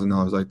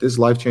 $200,000. Like this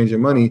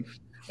life-changing money,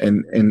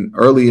 and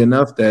early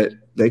enough that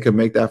they could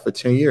make that for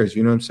 10 years.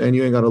 You know what I'm saying?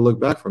 You ain't got to look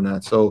back from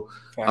that. So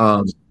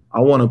I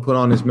want to put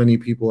on as many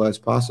people as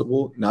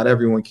possible. Not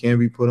everyone can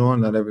be put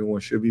on. Not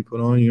everyone should be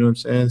put on. You know what I'm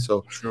saying?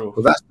 So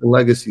but that's the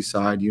legacy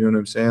side. You know what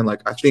I'm saying?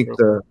 Like I think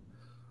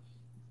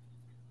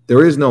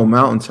there is no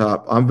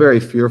mountaintop. I'm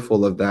very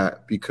fearful of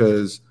that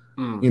because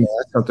you know,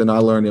 that's something I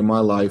learned in my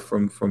life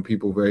from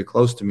people very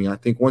close to me. I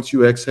think once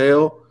you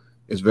exhale,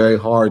 it's very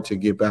hard to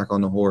get back on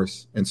the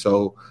horse. And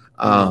so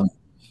I'm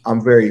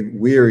very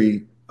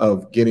weary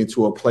of getting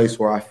to a place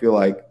where I feel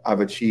like I've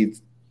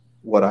achieved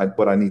what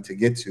I need to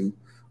get to,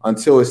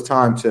 until it's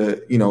time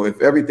to, you know, if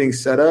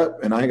everything's set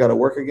up and I ain't got to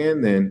work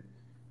again, then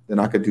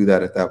I could do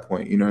that at that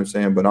point. You know what I'm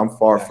saying? But I'm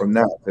far from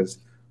that because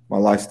my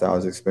lifestyle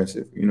is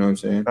expensive. You know what I'm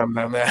saying? I'm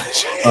not mad.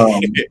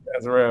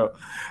 That's real.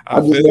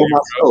 I just know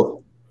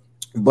myself.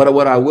 But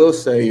what I will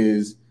say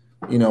is,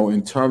 you know,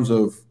 in terms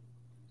of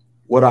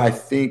what I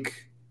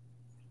think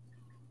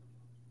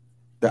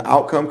the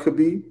outcome could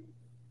be,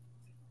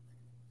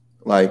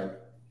 like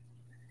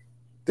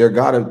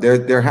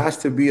there has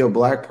to be a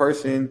Black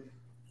person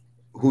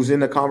who's in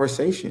the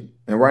conversation.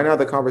 And right now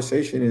the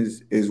conversation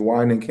is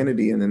Wyden and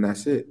Kennedy, and then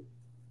that's it.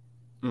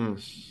 And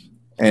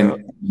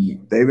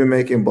they've been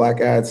making Black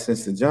ads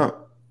since the jump.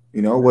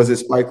 You know, was it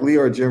Spike Lee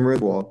or Jim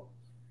Griswold?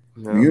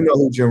 No. You know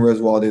who Jim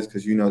Griswold is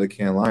because you know the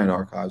Cannes Lion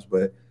archives,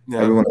 but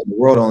everyone in the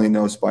world only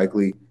knows Spike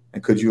Lee.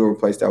 And could you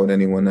replace that with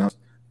anyone else?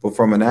 But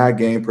from an ad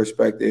game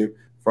perspective,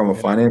 from a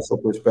financial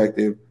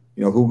perspective,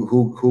 you know,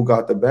 who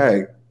got the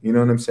bag? You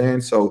know what I'm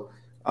saying? So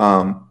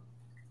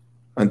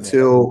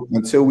until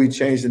we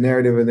change the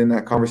narrative within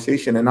that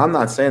conversation, and I'm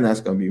not saying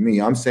that's going to be me.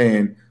 I'm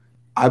saying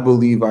I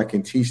believe I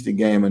can teach the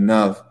game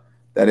enough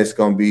that it's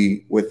going to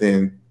be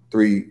within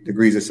 3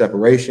 degrees of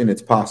separation.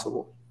 It's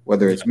possible,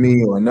 whether it's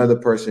me or another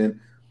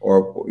person,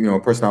 or, you know,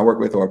 a person I work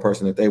with or a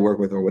person that they work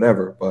with or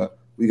whatever. But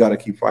we got to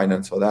keep fighting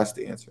until that's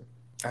the answer.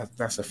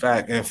 That's a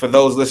fact. And for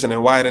those listening,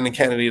 Wyden and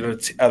Kennedy are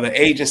the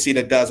agency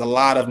that does a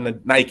lot of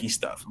Nike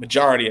stuff,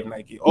 majority of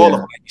Nike, all of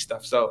Nike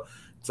stuff. So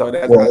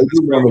that's now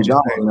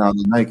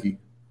the Nike.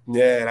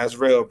 Yeah, that's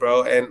real,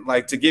 bro. And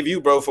like to give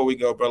you, bro, before we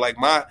go, bro, like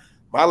my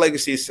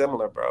legacy is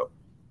similar, bro.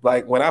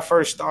 Like when I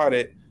first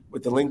started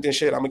with the LinkedIn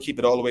shit, I'm gonna keep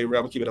it all the way real.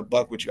 I'm gonna keep it a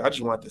buck with you. I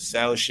just wanted to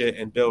sell shit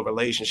and build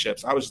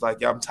relationships. I was just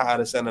like, I'm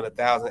tired of sending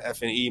 1,000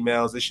 effing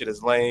emails. This shit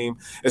is lame.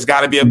 There's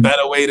got to be a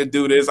better way to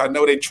do this. I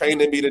know they trained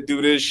me to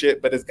do this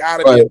shit, but it's got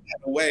to be a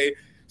better way.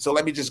 So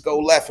let me just go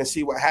left and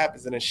see what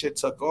happens. And then shit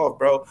took off,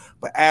 bro.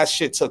 But as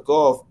shit took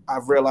off, I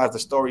realized the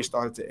story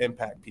started to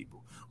impact people.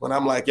 When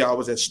I'm like, I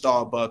was at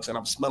Starbucks and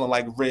I'm smelling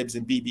like ribs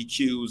and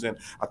BBQs and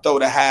I throw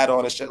the hat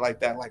on and shit like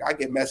that. Like I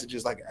get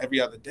messages like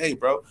every other day,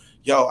 bro.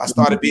 I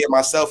started being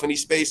myself in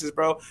these spaces,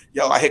 bro.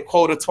 I hit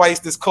quota twice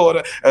this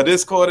quarter, da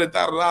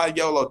da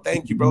da.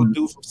 Thank you, bro.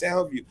 Dude from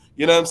Soundview.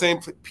 You know what I'm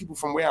saying? People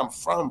from where I'm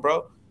from,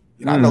 bro.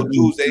 I know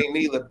dudes they ain't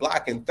neither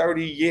Black in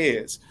 30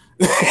 years.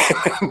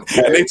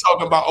 And they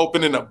talking about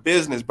opening a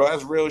business, bro.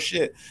 That's real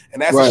shit.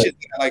 And that's the shit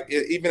that, like,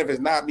 even if it's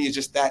not me, it's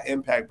just that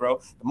impact, bro.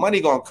 The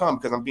money gonna come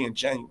because I'm being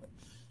genuine.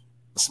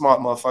 Smart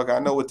motherfucker. I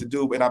know what to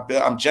do, and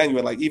I'm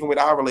genuine. Like, even with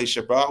our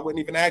relationship, bro, I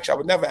wouldn't even ask you. I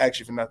would never ask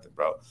you for nothing,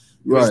 bro.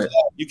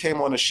 You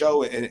came on the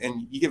show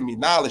and you giving me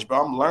knowledge,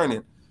 bro. I'm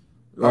learning.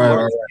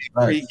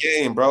 Every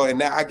game, bro, and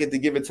now I get to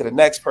give it to the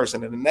next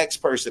person and the next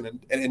person,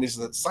 and it's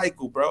a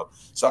cycle, bro.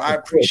 So I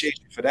appreciate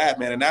you for that,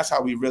 man, and that's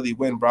how we really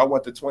win, bro. I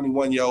want the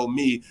 21-year-old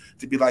me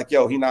to be like,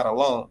 yo, he not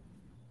alone.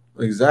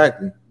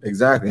 Exactly,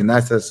 and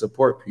that's a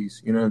support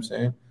piece. You know what I'm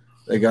saying?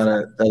 That's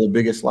the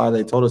biggest lie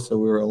they told us that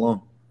we were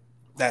alone.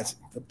 That's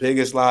the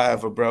biggest lie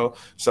ever, bro.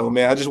 So,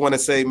 man, I just want to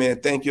say, man,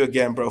 thank you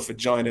again, bro, for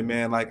joining,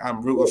 man. Like,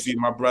 I'm rooting for you,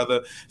 my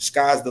brother.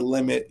 Sky's the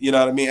limit. You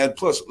know what I mean? And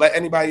plus, let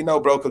anybody know,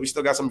 bro, because we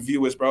still got some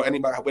viewers, bro.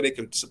 Anybody where they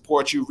could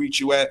support you,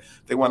 reach you at,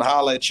 they want to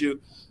holler at you.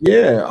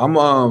 Yeah, I'm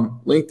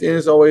LinkedIn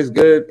is always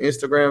good.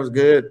 Instagram is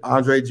good.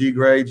 Andre G.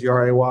 Gray,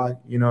 Gray.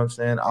 You know what I'm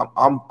saying?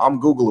 I'm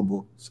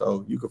Googleable,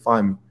 so you can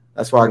find me.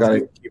 That's why I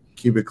gotta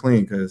keep it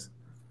clean, because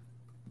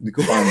you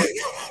can find me.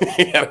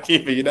 You gotta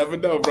keep it. You never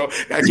know, bro.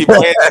 Gotta keep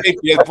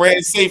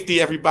brand safety,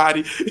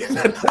 everybody.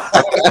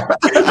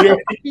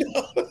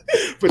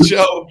 But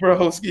yo,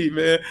 broski,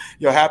 man.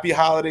 Yo, happy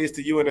holidays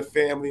to you and the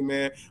family,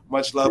 man.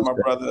 Much love, my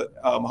brother.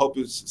 Hope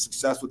it's a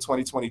successful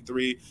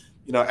 2023.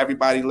 You know,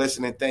 everybody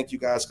listening, thank you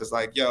guys, because,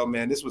 like, yo,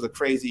 man, this was a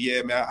crazy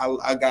year, man.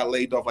 I got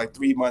laid off like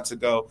 3 months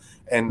ago,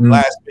 and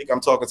last week I'm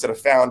talking to the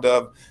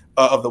founder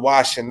of the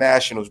Washington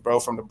Nationals, bro,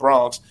 from the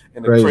Bronx,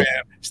 in the crib,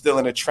 still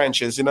in the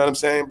trenches. You know what I'm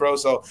saying, bro?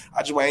 So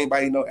I just want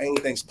anybody to know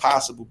anything's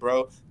possible,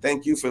 bro.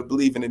 Thank you for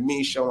believing in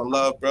me, showing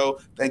love, bro.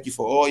 Thank you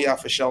for all y'all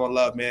for showing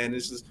love, man.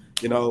 This is,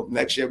 you know,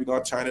 next year we're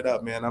gonna turn it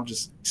up, man. I'm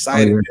just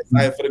excited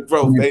for the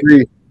growth,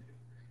 baby.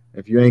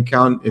 If you ain't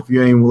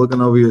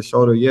looking over your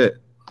shoulder yet.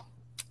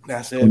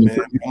 That's it, man.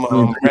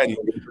 I'm ready.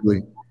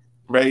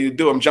 Ready to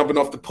do. I'm jumping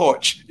off the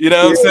porch. You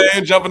know what I'm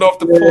saying? Jumping off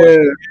the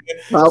porch.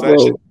 So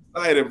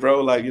I'm excited,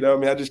 bro. Like, you know what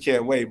I mean? I just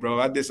can't wait, bro.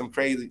 I did some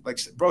crazy, like,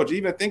 bro, do you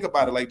even think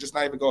about it? Like, just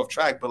not even go off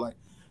track, but, like,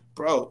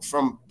 bro,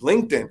 from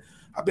LinkedIn,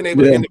 I've been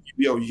able to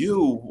interview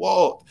you,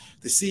 Walt,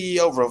 the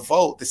CEO of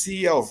Revolt, the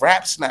CEO of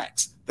Rap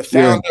Snacks, the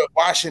founder of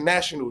Washington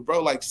Nationals,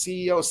 bro, like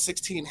CEO of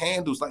 16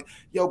 Handles. Like,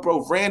 yo,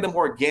 bro, random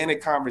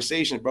organic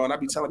conversation, bro. And I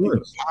be telling people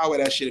the power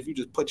of that shit if you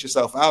just put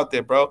yourself out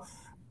there, bro.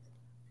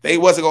 They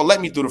wasn't gonna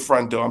let me through the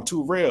front door. I'm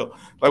too real.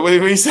 Like what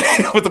he said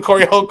with the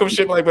Corey Holcomb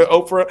shit, like with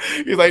Oprah.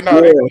 He's like,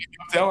 no,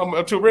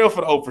 I'm too real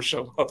for the Oprah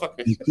show. Of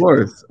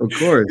course. You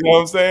know what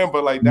I'm saying?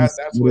 But like that's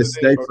what it's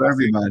stake for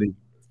everybody.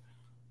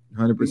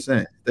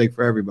 100% stake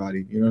for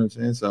everybody. You know what I'm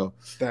saying? So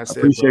that's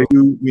appreciate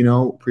you. You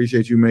know,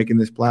 appreciate you making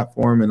this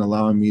platform and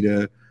allowing me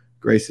to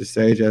grace the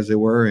stage, as it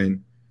were.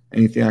 And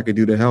anything I could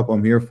do to help,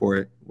 I'm here for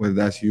it. Whether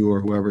that's you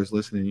or whoever is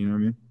listening. You know what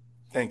I mean?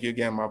 Thank you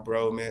again, my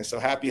bro, man. So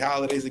happy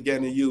holidays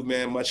again to you,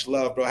 man. Much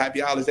love, bro.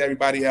 Happy holidays to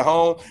everybody at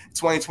home.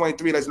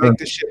 2023, let's make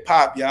this shit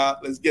pop, y'all.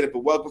 Let's get it.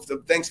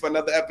 But thanks for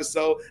another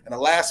episode and the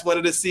last one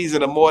of the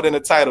season of More Than a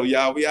Title,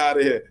 y'all. We out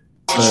of here.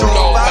 What you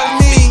know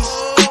about me?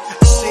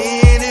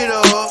 Seen it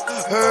all,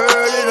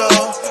 heard it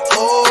all.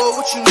 Oh,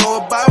 what you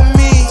know about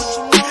me?